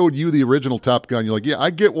when I showed you the original Top Gun, you're like, yeah, I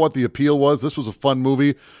get what the appeal was. This was a fun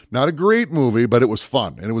movie. Not a great movie, but it was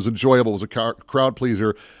fun. And it was enjoyable. It was a crowd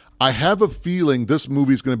pleaser. I have a feeling this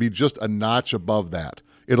movie is going to be just a notch above that.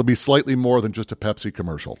 It'll be slightly more than just a Pepsi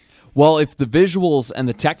commercial. Well, if the visuals and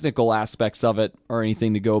the technical aspects of it are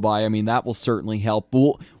anything to go by, I mean, that will certainly help.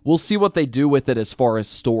 We'll see what they do with it as far as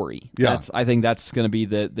story. Yeah. I think that's going to be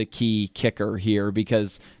the key kicker here,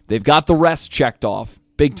 because they've got the rest checked off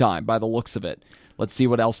big time by the looks of it. Let's see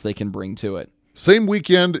what else they can bring to it. Same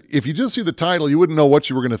weekend, if you just see the title, you wouldn't know what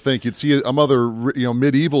you were going to think. You'd see another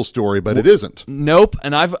medieval story, but it isn't. Nope.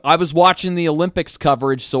 And I was watching the Olympics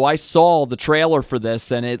coverage, so I saw the trailer for this,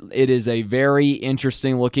 and it is a very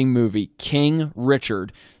interesting looking movie, King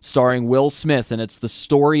Richard, starring Will Smith, and it's the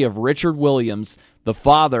story of Richard Williams, the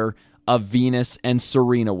father of Venus and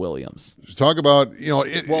Serena Williams. Talk about,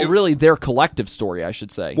 really their collective story, I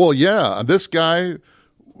should say. Well, yeah, this guy,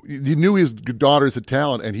 you knew his daughter's a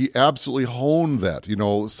talent, and he absolutely honed that.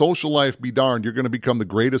 Social life be darned, you're going to become the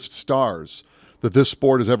greatest stars that this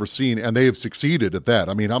sport has ever seen, and they have succeeded at that.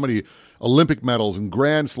 I mean, how many Olympic medals and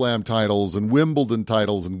Grand Slam titles and Wimbledon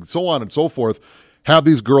titles and so on and so forth have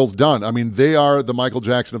these girls done? I mean, they are the Michael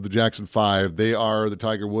Jackson of the Jackson 5. They are the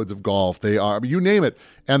Tiger Woods of golf. They are, you name it,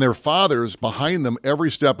 and their fathers behind them every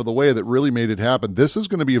step of the way that really made it happen. This is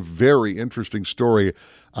going to be a very interesting story.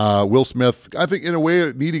 Will Smith, I think, in a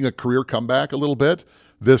way, needing a career comeback a little bit.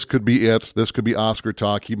 This could be it. This could be Oscar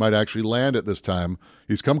talk. He might actually land it this time.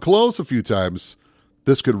 He's come close a few times.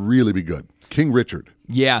 This could really be good. King Richard.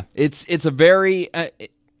 Yeah, it's a very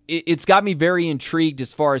it's got me very intrigued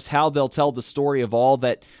as far as how they'll tell the story of all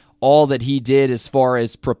that he did as far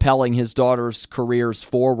as propelling his daughter's careers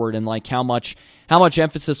forward, and like how much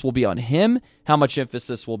emphasis will be on him, how much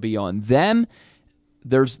emphasis will be on them.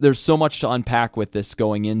 There's so much to unpack with this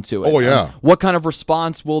going into it. Oh, yeah. What kind of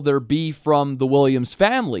response will there be from the Williams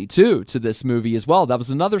family, too, to this movie as well? That was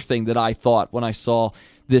another thing that I thought when I saw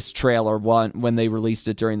this trailer when they released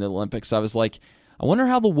it during the Olympics. I was like, I wonder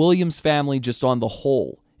how the Williams family, just on the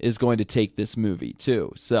whole, is going to take this movie,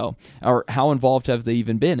 too. So, or how involved have they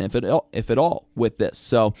even been, if at all, with this?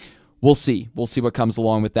 So, we'll see. We'll see what comes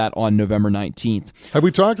along with that on November 19th. Have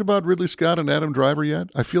we talked about Ridley Scott and Adam Driver yet?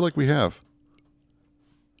 I feel like we have.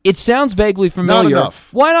 It sounds vaguely familiar. Not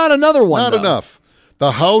enough. Why not another one? Not enough.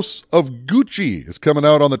 The House of Gucci is coming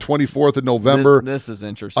out on the 24th of November. This is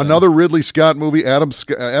interesting. Another Ridley Scott movie. Adam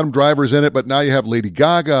Driver's in it, but now you have Lady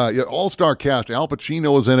Gaga. All-star cast. Al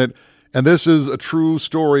Pacino is in it. And this is a true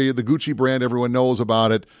story. The Gucci brand, everyone knows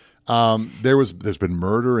about it. There's been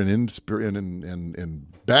murder and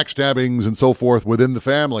backstabbings and so forth within the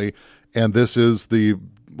family. And this is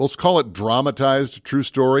let's call it dramatized true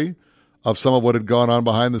story of some of what had gone on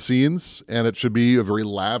behind the scenes, and it should be a very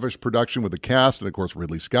lavish production with the cast and, of course,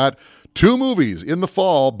 Ridley Scott. 2 movies in the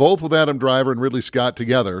fall, both with Adam Driver and Ridley Scott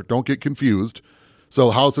together. Don't get confused.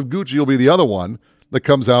 So House of Gucci will be the other one that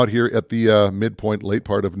comes out here at the midpoint, late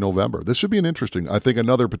part of November. This should be I think,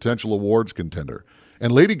 another potential awards contender.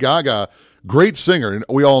 And Lady Gaga, Great singer, and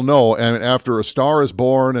we all know. And after A Star Is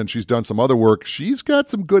Born, and she's done some other work, she's got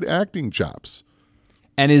some good acting chops.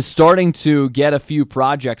 And is starting to get a few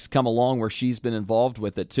projects come along where she's been involved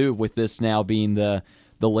with it too, with this now being the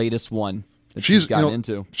latest one that she's gotten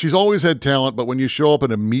into. She's always had talent, but when you show up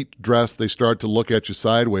in a meat dress, they start to look at you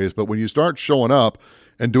sideways. But when you start showing up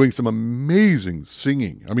and doing some amazing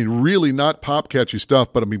singing, I mean, really not pop catchy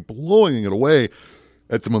stuff, but I mean, blowing it away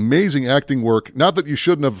at some amazing acting work. Not that you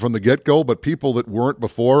shouldn't have from the get-go, but people that weren't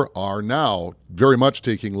before are now very much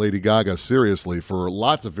taking Lady Gaga seriously for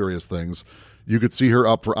lots of various things. You could see her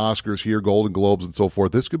up for Oscars here, Golden Globes, and so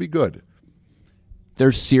forth. This could be good.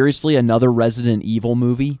 There's seriously another Resident Evil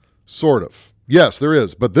movie? Sort of. Yes, there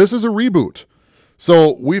is. But this is a reboot.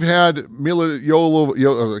 So we've had Mila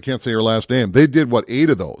I can't say her last name. They did, 8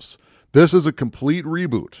 of those. This is a complete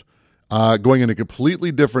reboot, going in a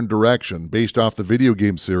completely different direction based off the video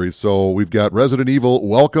game series. So we've got Resident Evil,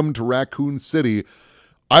 Welcome to Raccoon City.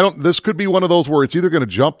 This could be one of those where it's either going to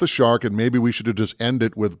jump the shark, and maybe we should have just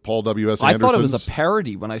ended with Paul W.S. Anderson's. I thought it was a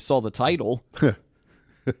parody when I saw the title.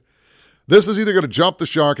 This is either going to jump the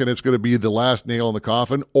shark and it's going to be the last nail in the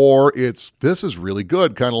coffin, or this is really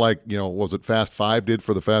good, kind of like, was it Fast 5 did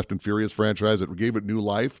for the Fast and Furious franchise? It gave it new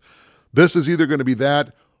life. This is either going to be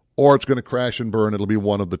that, or it's going to crash and burn. It'll be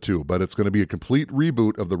one of the two, but it's going to be a complete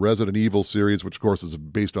reboot of the Resident Evil series, which, of course, is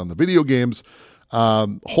based on the video games.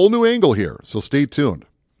 Whole new angle here, so stay tuned.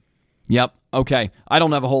 Yep. Okay. I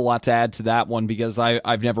don't have a whole lot to add to that one because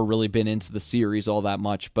I've never really been into the series all that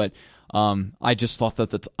much, but I just thought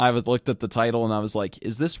that I looked at the title and I was like,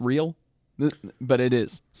 is this real? But it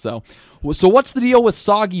is. So what's the deal with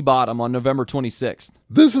Soggy Bottom on November 26th?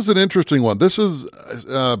 This is an interesting one. This is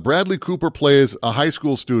Bradley Cooper plays a high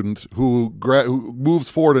school student who moves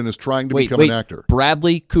forward and is trying to become an actor.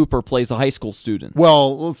 Bradley Cooper plays a high school student.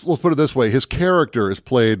 Well, let's put it this way. His character is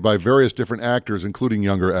played by various different actors, including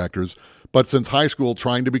younger actors, but since high school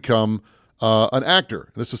trying to become an actor.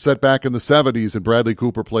 This is set back in the 70s, and Bradley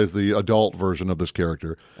Cooper plays the adult version of this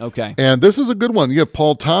character. Okay. And this is a good one. You have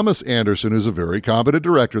Paul Thomas Anderson, who's a very competent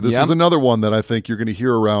director. This is another one that I think you're going to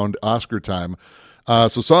hear around Oscar time. So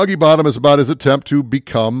Soggy Bottom is about his attempt to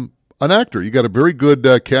become an actor. You got a very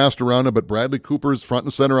good cast around him, but Bradley Cooper is front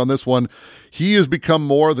and center on this one. He has become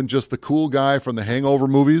more than just the cool guy from the Hangover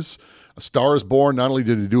movies. A Star Is Born, not only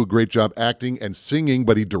did he do a great job acting and singing,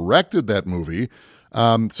 but he directed that movie.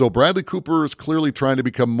 So Bradley Cooper is clearly trying to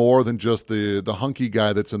become more than just the hunky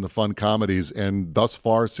guy that's in the fun comedies, and thus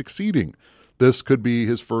far succeeding. This could be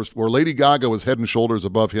his first, where Lady Gaga was head and shoulders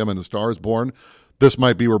above him in A Star Is Born. This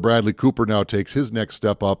might be where Bradley Cooper now takes his next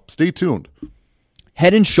step up. Stay tuned.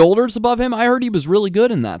 Head and shoulders above him? I heard he was really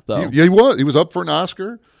good in that, though. Yeah, he was. He was up for an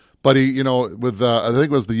Oscar, but he, with I think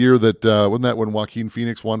it was the year that wasn't that when Joaquin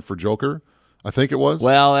Phoenix won for Joker? I think it was.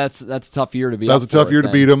 Well, that's a tough year to beat. That's a tough year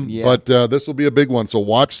to beat him, but this will be a big one. So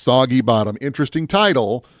watch Soggy Bottom. Interesting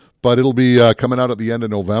title, but it'll be coming out at the end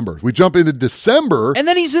of November. We jump into December, and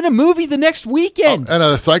then he's in a movie the next weekend, and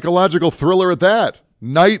a psychological thriller at that.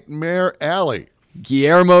 Nightmare Alley.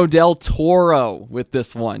 Guillermo del Toro with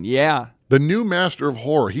this one, yeah. The new master of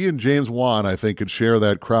horror. He and James Wan, I think, could share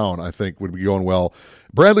that crown. I think would be going well.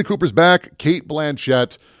 Bradley Cooper's back. Cate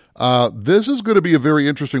Blanchett. This is going to be a very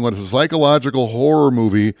interesting one. It's a psychological horror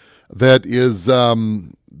movie that is,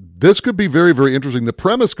 this could be very, very interesting. The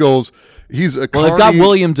premise goes, he's a Well, they've got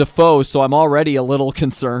William Dafoe, so I'm already a little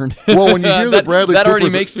concerned. Well, when you hear that Bradley that Cooper's,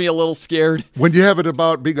 already makes me a little scared. When you have it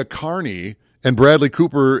about being a carny and Bradley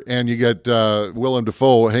Cooper and you get Willem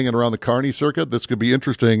Dafoe hanging around the carny circuit, this could be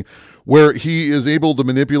interesting, where he is able to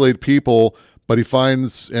manipulate people, but he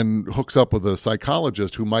finds and hooks up with a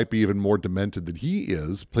psychologist who might be even more demented than he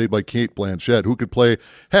is, played by Cate Blanchett, who could play,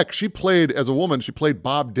 heck, she played, as a woman, she played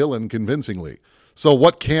Bob Dylan convincingly. So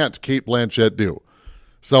what can't Cate Blanchett do?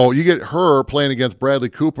 So you get her playing against Bradley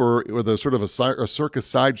Cooper with a sort of a circus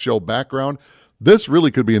sideshow background. This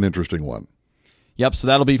really could be an interesting one. Yep, so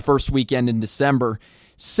that'll be first weekend in December.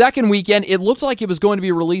 Second weekend, it looked like it was going to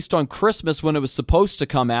be released on Christmas when it was supposed to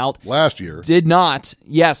come out. Last year. Did not.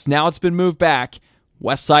 Yes, now it's been moved back.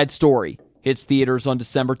 West Side Story hits theaters on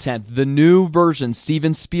December 10th. The new version,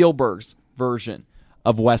 Steven Spielberg's version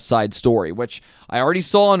of West Side Story, which I already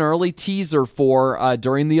saw an early teaser for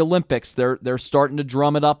during the Olympics. They're starting to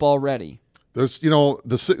drum it up already. There's,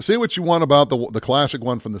 say what you want about the classic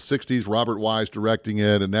one from the 60s, Robert Wise directing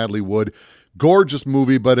it and Natalie Wood. Gorgeous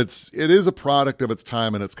movie, but it is a product of its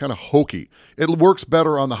time, and it's kind of hokey. It works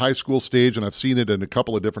better on the high school stage, and I've seen it in a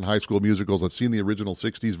couple of different high school musicals. I've seen the original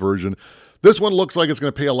 60s version. This one looks like it's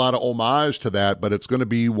going to pay a lot of homage to that, but it's going to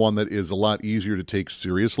be one that is a lot easier to take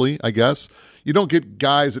seriously, I guess. You don't get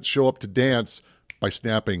guys that show up to dance by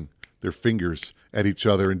snapping their fingers at each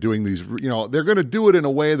other and doing these, they're going to do it in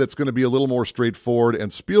a way that's going to be a little more straightforward.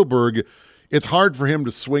 And Spielberg, it's hard for him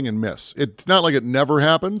to swing and miss. It's not like it never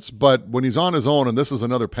happens, but when he's on his own, and this is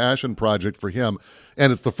another passion project for him,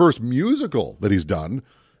 and it's the first musical that he's done,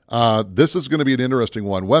 this is going to be an interesting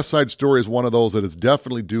one. West Side Story is one of those that is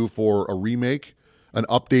definitely due for a remake, an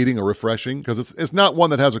updating, a refreshing, because it's not one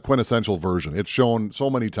that has a quintessential version. It's shown so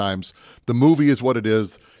many times. The movie is what it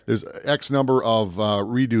is. There's X number of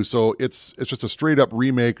redos, so it's just a straight-up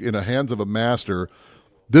remake in the hands of a master.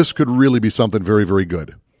 This could really be something very, very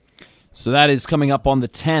good. So that is coming up on the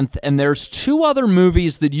 10th, and there's 2 other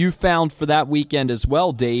movies that you found for that weekend as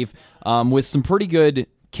well, Dave, with some pretty good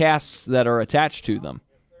casts that are attached to them.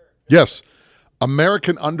 Yes,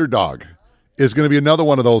 American Underdog is going to be another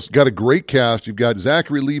one of those. Got a great cast. You've got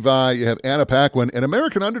Zachary Levi, you have Anna Paquin, and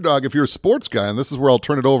American Underdog, if you're a sports guy, and this is where I'll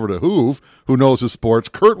turn it over to Hoove, who knows his sports,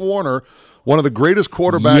 Kurt Warner, one of the greatest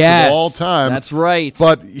quarterbacks of all time. That's right.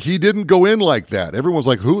 But he didn't go in like that. Everyone's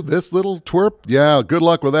like, who, this little twerp? Yeah, good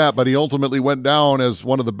luck with that. But he ultimately went down as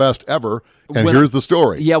one of the best ever. And here's the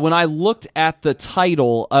story. Yeah, when I looked at the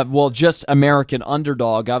title, just American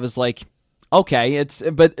Underdog, I was like, okay,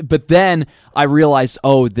 but then I realized,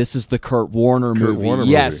 this is the Kurt Warner movie.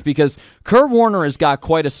 Yes, because Kurt Warner has got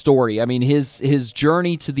quite a story. I mean, his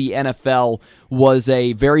journey to the NFL was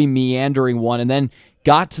a very meandering one, and then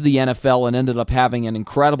got to the NFL and ended up having an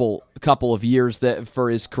incredible couple of years for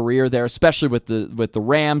his career there, especially with the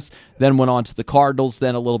Rams, then went on to the Cardinals,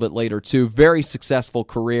 then a little bit later too. Very successful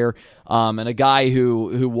career, and a guy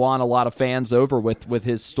who won a lot of fans over with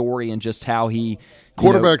his story and just how he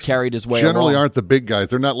quarterbacks carried his way generally along. Aren't the big guys.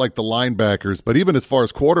 They're not like the linebackers, but even as far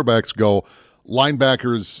as quarterbacks go,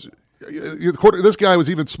 linebackers, this guy was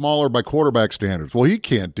even smaller by quarterback standards. Well, he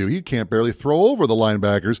can't barely throw over the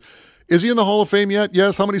linebackers. Is he in the Hall of Fame yet?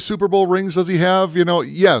 Yes. How many Super Bowl rings does he have?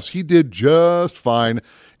 Yes, he did just fine,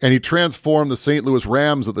 and he transformed the St. Louis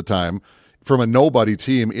Rams at the time from a nobody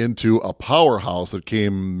team into a powerhouse that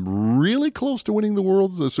came really close to winning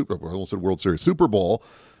the Super Bowl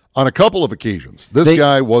on a couple of occasions. This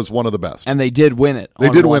guy was one of the best. And they did win it. They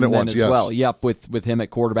did win it once, as yes. well. Yep, with him at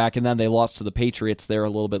quarterback, and then they lost to the Patriots there a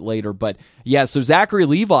little bit later. But yeah, so Zachary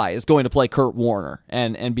Levi is going to play Kurt Warner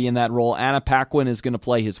and be in that role. Anna Paquin is going to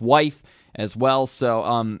play his wife as well.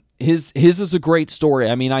 So his is a great story.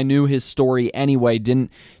 I mean, I knew his story anyway.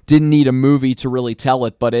 Didn't need a movie to really tell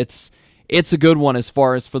it, but it's a good one as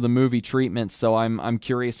far as for the movie treatment, so I'm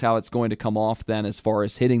curious how it's going to come off then as far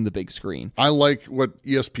as hitting the big screen. I like what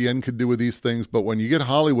ESPN could do with these things, but when you get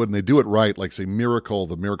Hollywood and they do it right, like, say, Miracle,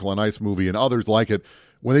 the Miracle on Ice movie, and others like it,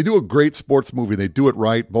 when they do a great sports movie, they do it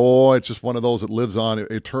right. Boy, it's just one of those that lives on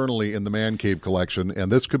eternally in the Man Cave collection,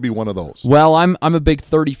 and this could be one of those. Well, I'm a big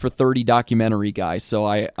 30 for 30 documentary guy, so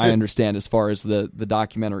I understand as far as the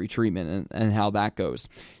documentary treatment and how that goes.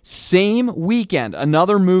 Same weekend,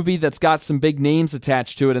 another movie that's got some big names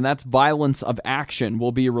attached to it, and that's Violence of Action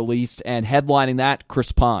will be released, and headlining that,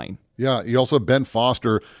 Chris Pine. Yeah, you also have Ben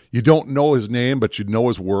Foster. You don't know his name, but you know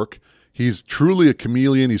his work. He's truly a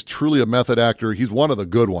chameleon. He's truly a method actor. He's one of the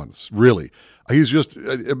good ones, really. He's just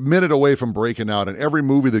a minute away from breaking out. And every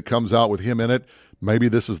movie that comes out with him in it, maybe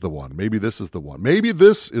this is the one. Maybe this is the one. Maybe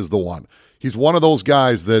this is the one. He's one of those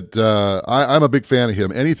guys that I'm a big fan of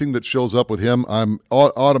him. Anything that shows up with him, I'm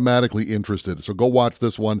automatically interested. So go watch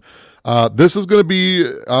this one. This is going to be,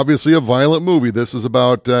 obviously, a violent movie. This is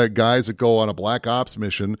about guys that go on a black ops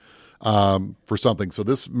mission for something. So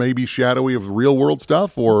this may be shadowy of real world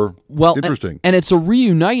stuff or interesting. And it's a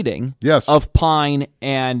reuniting yes. of Pine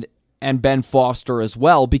and Ben Foster as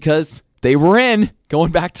well, because they were in,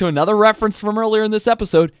 going back to another reference from earlier in this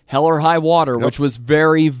episode, Hell or High Water, which was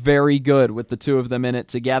very, very good with the two of them in it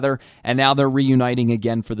together. And now they're reuniting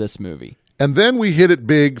again for this movie. And then we hit it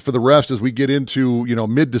big for the rest as we get into,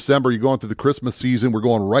 mid-December. You're going through the Christmas season. We're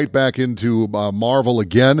going right back into Marvel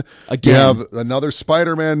again. We have another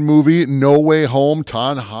Spider-Man movie, No Way Home.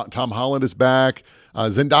 Tom Holland is back.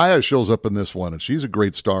 Zendaya shows up in this one, and she's a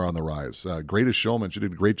great star on the rise. Greatest Showman. She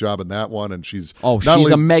did a great job in that one, and she's a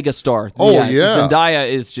megastar. Yeah. Zendaya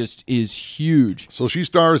is huge. So she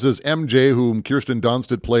stars as MJ, whom Kirsten Dunst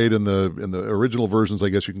had played in the original versions, I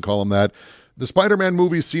guess you can call them that. The Spider-Man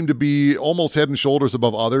movies seem to be almost head and shoulders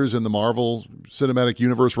above others in the Marvel Cinematic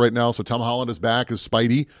Universe right now. So Tom Holland is back as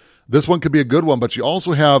Spidey. This one could be a good one, but you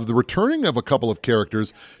also have the returning of a couple of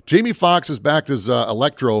characters. Jamie Foxx is back as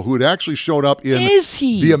Electro, who had actually showed up in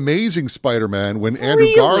The Amazing Spider-Man when Andrew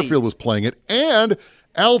Garfield was playing it. And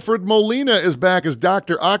Alfred Molina is back as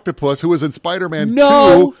Dr. Octopus, who was in Spider-Man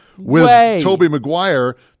 2 with Tobey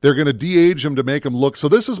Maguire. They're going to de-age him to make him look. So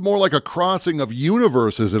this is more like a crossing of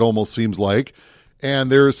universes, it almost seems like.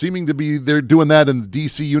 And they're doing that in the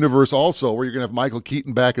DC universe also, where you're going to have Michael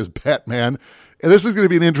Keaton back as Batman. And this is going to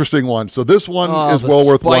be an interesting one. So this one is well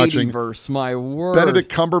worth watching. Spideyverse, my word.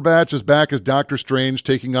 Benedict Cumberbatch is back as Doctor Strange,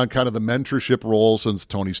 taking on kind of the mentorship role since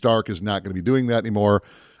Tony Stark is not going to be doing that anymore.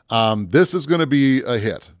 This is going to be a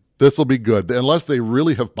hit. This will be good. Unless they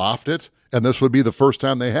really have boffed it, and this would be the first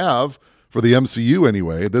time they have, for the MCU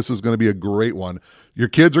anyway, this is going to be a great one. Your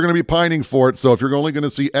kids are going to be pining for it, so if you're only going to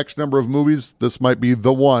see X number of movies, this might be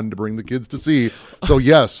the one to bring the kids to see. So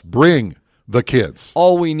yes, bring the kids.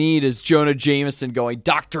 All we need is Jonah Jameson going,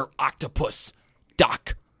 Dr. Octopus,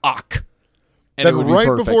 Doc Ock. And then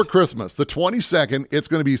right before Christmas, the 22nd, it's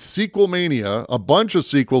going to be Sequel Mania, a bunch of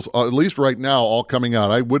sequels, at least right now, all coming out.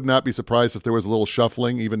 I would not be surprised if there was a little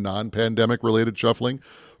shuffling, even non-pandemic related shuffling.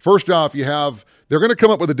 First off, they're going to come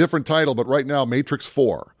up with a different title, but right now, Matrix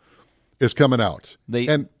 4 is coming out.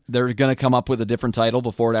 They're going to come up with a different title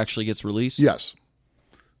before it actually gets released? Yes.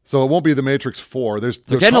 So it won't be the Matrix 4. They're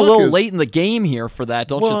getting a little late in the game here for that,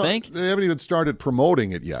 don't you think? They haven't even started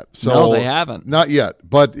promoting it yet. So no, they haven't. Not yet.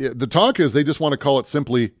 But the talk is they just want to call it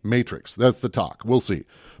simply Matrix. That's the talk. We'll see.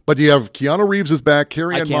 But you have Keanu Reeves is back,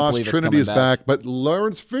 Carrie-Anne Moss, Trinity is back, but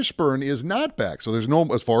Lawrence Fishburne is not back. So there's no,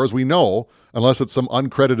 as far as we know, unless it's some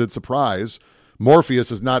uncredited surprise, Morpheus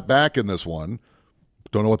is not back in this one.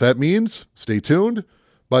 Don't know what that means. Stay tuned.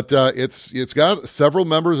 But it's got several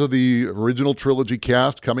members of the original trilogy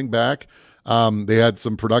cast coming back. They had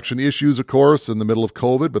some production issues, of course, in the middle of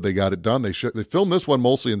COVID, but they got it done. They filmed this one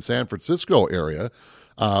mostly in San Francisco area.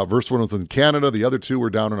 First one was in Canada. The other two were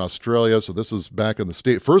down in Australia. So this is back in the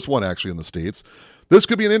States. First one actually in the States. This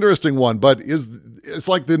could be an interesting one, but it's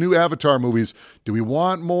like the new Avatar movies. Do we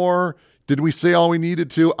want more? Did we say all we needed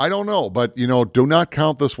to? I don't know, but, do not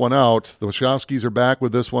count this one out. The Wachowskis are back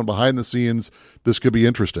with this one behind the scenes. This could be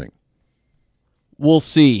interesting. We'll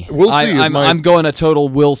see. I'm going a total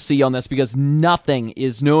we'll see on this because nothing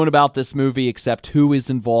is known about this movie except who is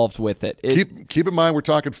involved with it. Keep in mind, we're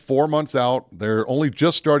talking 4 months out. They're only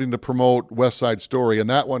just starting to promote West Side Story, and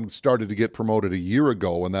that one started to get promoted a year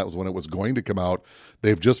ago, and that was when it was going to come out.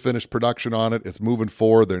 They've just finished production on it. It's moving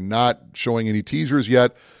forward. They're not showing any teasers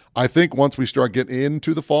yet. I think once we start getting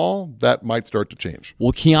into the fall, that might start to change.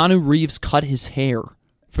 Will Keanu Reeves cut his hair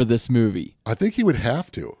for this movie? I think he would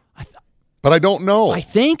have to. But I don't know. I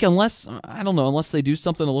think unless they do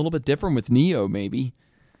something a little bit different with Neo, maybe.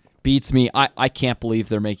 Beats me. I can't believe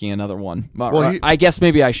they're making another one. Well, I guess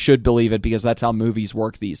maybe I should believe it because that's how movies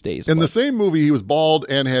work these days. In the same movie, he was bald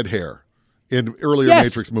and had hair in earlier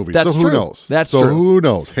Matrix movies. That's so who true. knows? That's so true. Who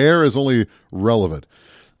knows? Hair is only relevant.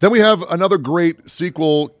 Then we have another great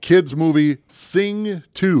sequel kids movie, Sing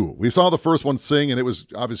 2. We saw the first one, Sing, and it was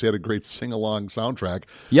obviously had a great sing-along soundtrack.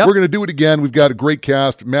 Yep. We're going to do it again. We've got a great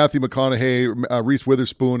cast. Matthew McConaughey, Reese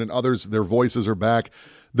Witherspoon, and others. Their voices are back.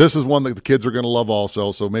 This is one that the kids are going to love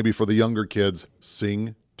also, so maybe for the younger kids,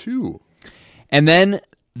 Sing 2. And then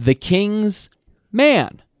The King's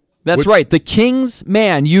Man. That's right, The King's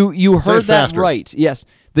Man. You heard that right. Yes,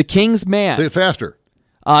 The King's Man. Say it faster.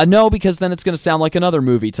 No, because then it's going to sound like another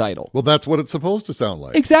movie title. Well, that's what it's supposed to sound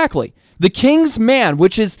like. Exactly. The King's Man,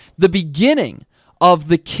 which is the beginning of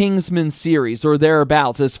the Kingsman series, or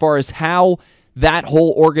thereabouts, as far as how that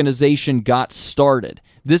whole organization got started.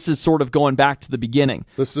 This is sort of going back to the beginning.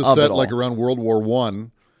 This is set like around World War I.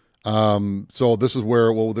 So this is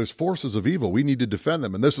where, there's forces of evil. We need to defend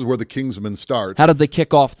them. And this is where the Kingsmen start. How did they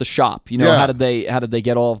kick off the shop? How did they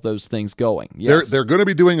get all of those things going? Yes. They're going to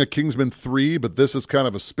be doing a Kingsman 3, but this is kind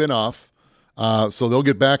of a spin-off. So they'll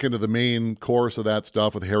get back into the main course of that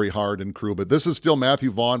stuff with Harry Hard and crew. But this is still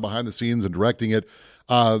Matthew Vaughn behind the scenes and directing it.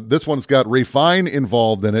 This one's got Ray Fine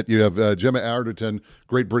involved in it. You have Gemma Arterton,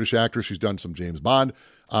 great British actress. She's done some James Bond.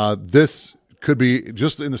 This could be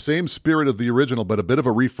just in the same spirit of the original, but a bit of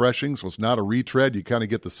a refreshing, so it's not a retread. You kind of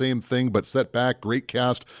get the same thing, but set back. Great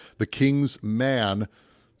cast. The King's Man.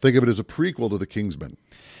 Think of it as a prequel to The Kingsman.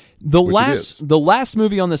 The last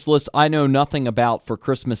movie on this list I know nothing about for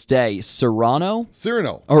Christmas Day, Cyrano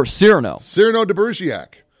de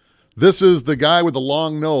Bergerac. This is the guy with the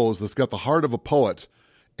long nose that's got the heart of a poet,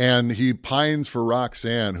 and he pines for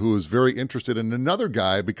Roxanne, who is very interested in another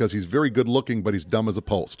guy because he's very good looking, but he's dumb as a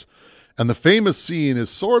post. And the famous scene is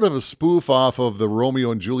sort of a spoof off of the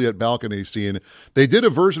Romeo and Juliet balcony scene. They did a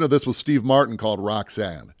version of this with Steve Martin called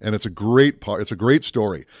Roxanne, and it's a great part. It's a great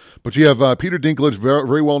story. But you have Peter Dinklage, very,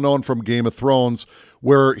 very well known from Game of Thrones,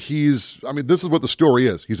 where this is what the story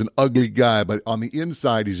is. He's an ugly guy, but on the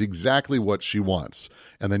inside, he's exactly what she wants.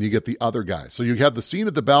 And then you get the other guy. So you have the scene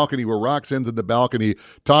at the balcony where Roxanne's at the balcony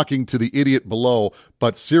talking to the idiot below,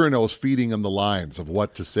 but Cyrano's feeding him the lines of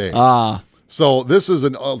what to say. So this is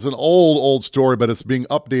it's an old story, but it's being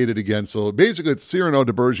updated again. So basically, it's Cyrano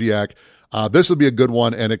de Bergerac. This would be a good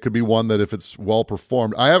one, and it could be one that if it's well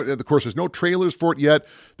performed. Of course, there's no trailers for it yet.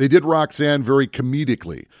 They did Roxanne very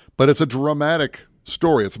comedically, but it's a dramatic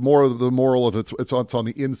story. It's more of the moral of it's on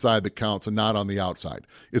the inside that counts and not on the outside.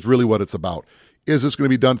 It's really what it's about. Is this going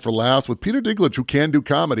to be done for laughs with Peter Dinklage, who can do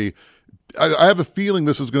comedy? I have a feeling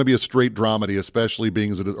this is going to be a straight dramedy, especially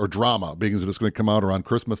being as it's going to come out around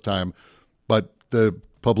Christmas time. But the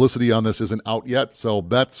publicity on this isn't out yet, so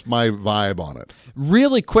that's my vibe on it.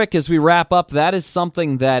 Really quick as we wrap up, that is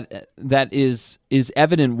something that is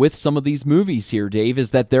evident with some of these movies here, Dave, is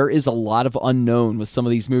that there is a lot of unknown with some of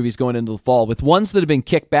these movies going into the fall. With ones that have been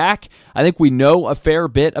kicked back, I think we know a fair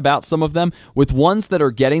bit about some of them. With ones that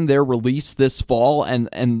are getting their release this fall,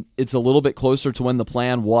 and it's a little bit closer to when the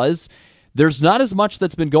plan was, there's not as much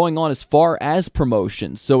that's been going on as far as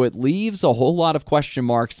promotions, so it leaves a whole lot of question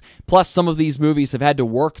marks. Plus, some of these movies have had to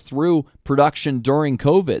work through production during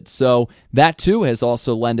COVID, so that too has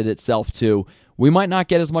also lended itself to we might not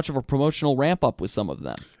get as much of a promotional ramp-up with some of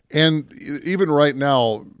them. And even right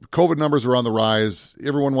now, COVID numbers are on the rise.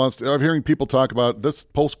 I'm hearing people talk about this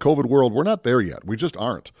post-COVID world. We're not there yet. We just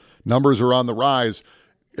aren't. Numbers are on the rise.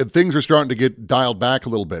 And things are starting to get dialed back a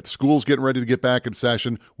little bit. Schools getting ready to get back in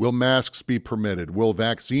session. Will masks be permitted? Will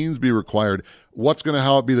vaccines be required? What's going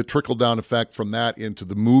to be the trickle-down effect from that into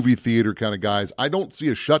the movie theater kind of guys? I don't see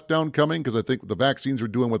a shutdown coming because I think the vaccines are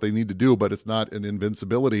doing what they need to do, but it's not an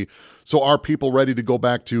invincibility. So are people ready to go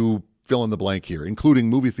back to fill in the blank here, including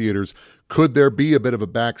movie theaters? Could there be a bit of a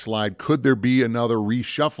backslide? Could there be another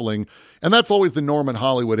reshuffling? And that's always the norm in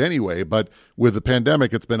Hollywood anyway, but with the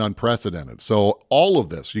pandemic, it's been unprecedented. So all of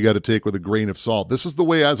this, you got to take with a grain of salt. This is the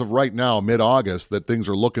way, as of right now, mid-August, that things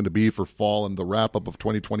are looking to be for fall and the wrap-up of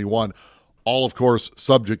 2021. All, of course,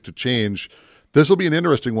 subject to change. This will be an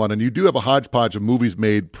interesting one, and you do have a hodgepodge of movies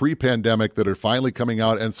made pre-pandemic that are finally coming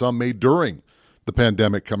out, and some made during the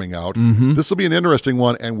pandemic coming out. Mm-hmm. This will be an interesting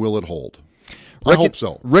one, and will it hold? I hope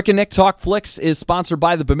so. Rick and Nick Talk Flicks is sponsored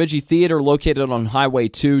by the Bemidji Theater, located on Highway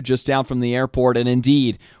 2, just down from the airport. And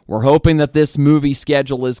indeed, we're hoping that this movie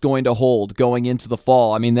schedule is going to hold going into the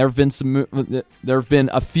fall. I mean, there have been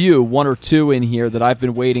a few, one or two in here that I've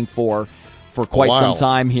been waiting for quite some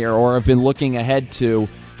time here, or have been looking ahead to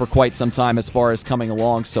for quite some time as far as coming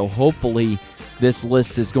along. So hopefully this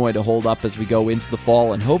list is going to hold up as we go into the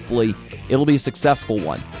fall, and hopefully it'll be a successful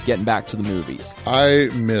one, getting back to the movies.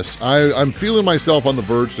 I'm feeling myself on the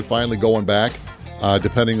verge to finally going back,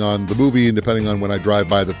 depending on the movie and depending on when I drive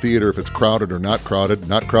by the theater, if it's crowded or not crowded.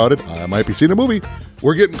 Not crowded, I might be seeing a movie.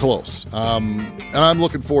 We're getting close. And I'm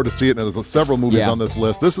looking forward to see it. And there's several movies on this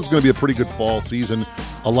list. This is going to be a pretty good fall season.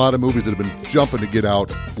 A lot of movies that have been jumping to get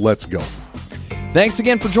out. Let's go. Thanks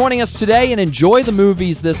again for joining us today, and enjoy the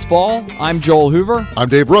movies this fall. I'm Joel Hoover. I'm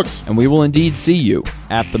Dave Brooks. And we will indeed see you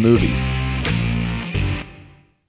at the movies.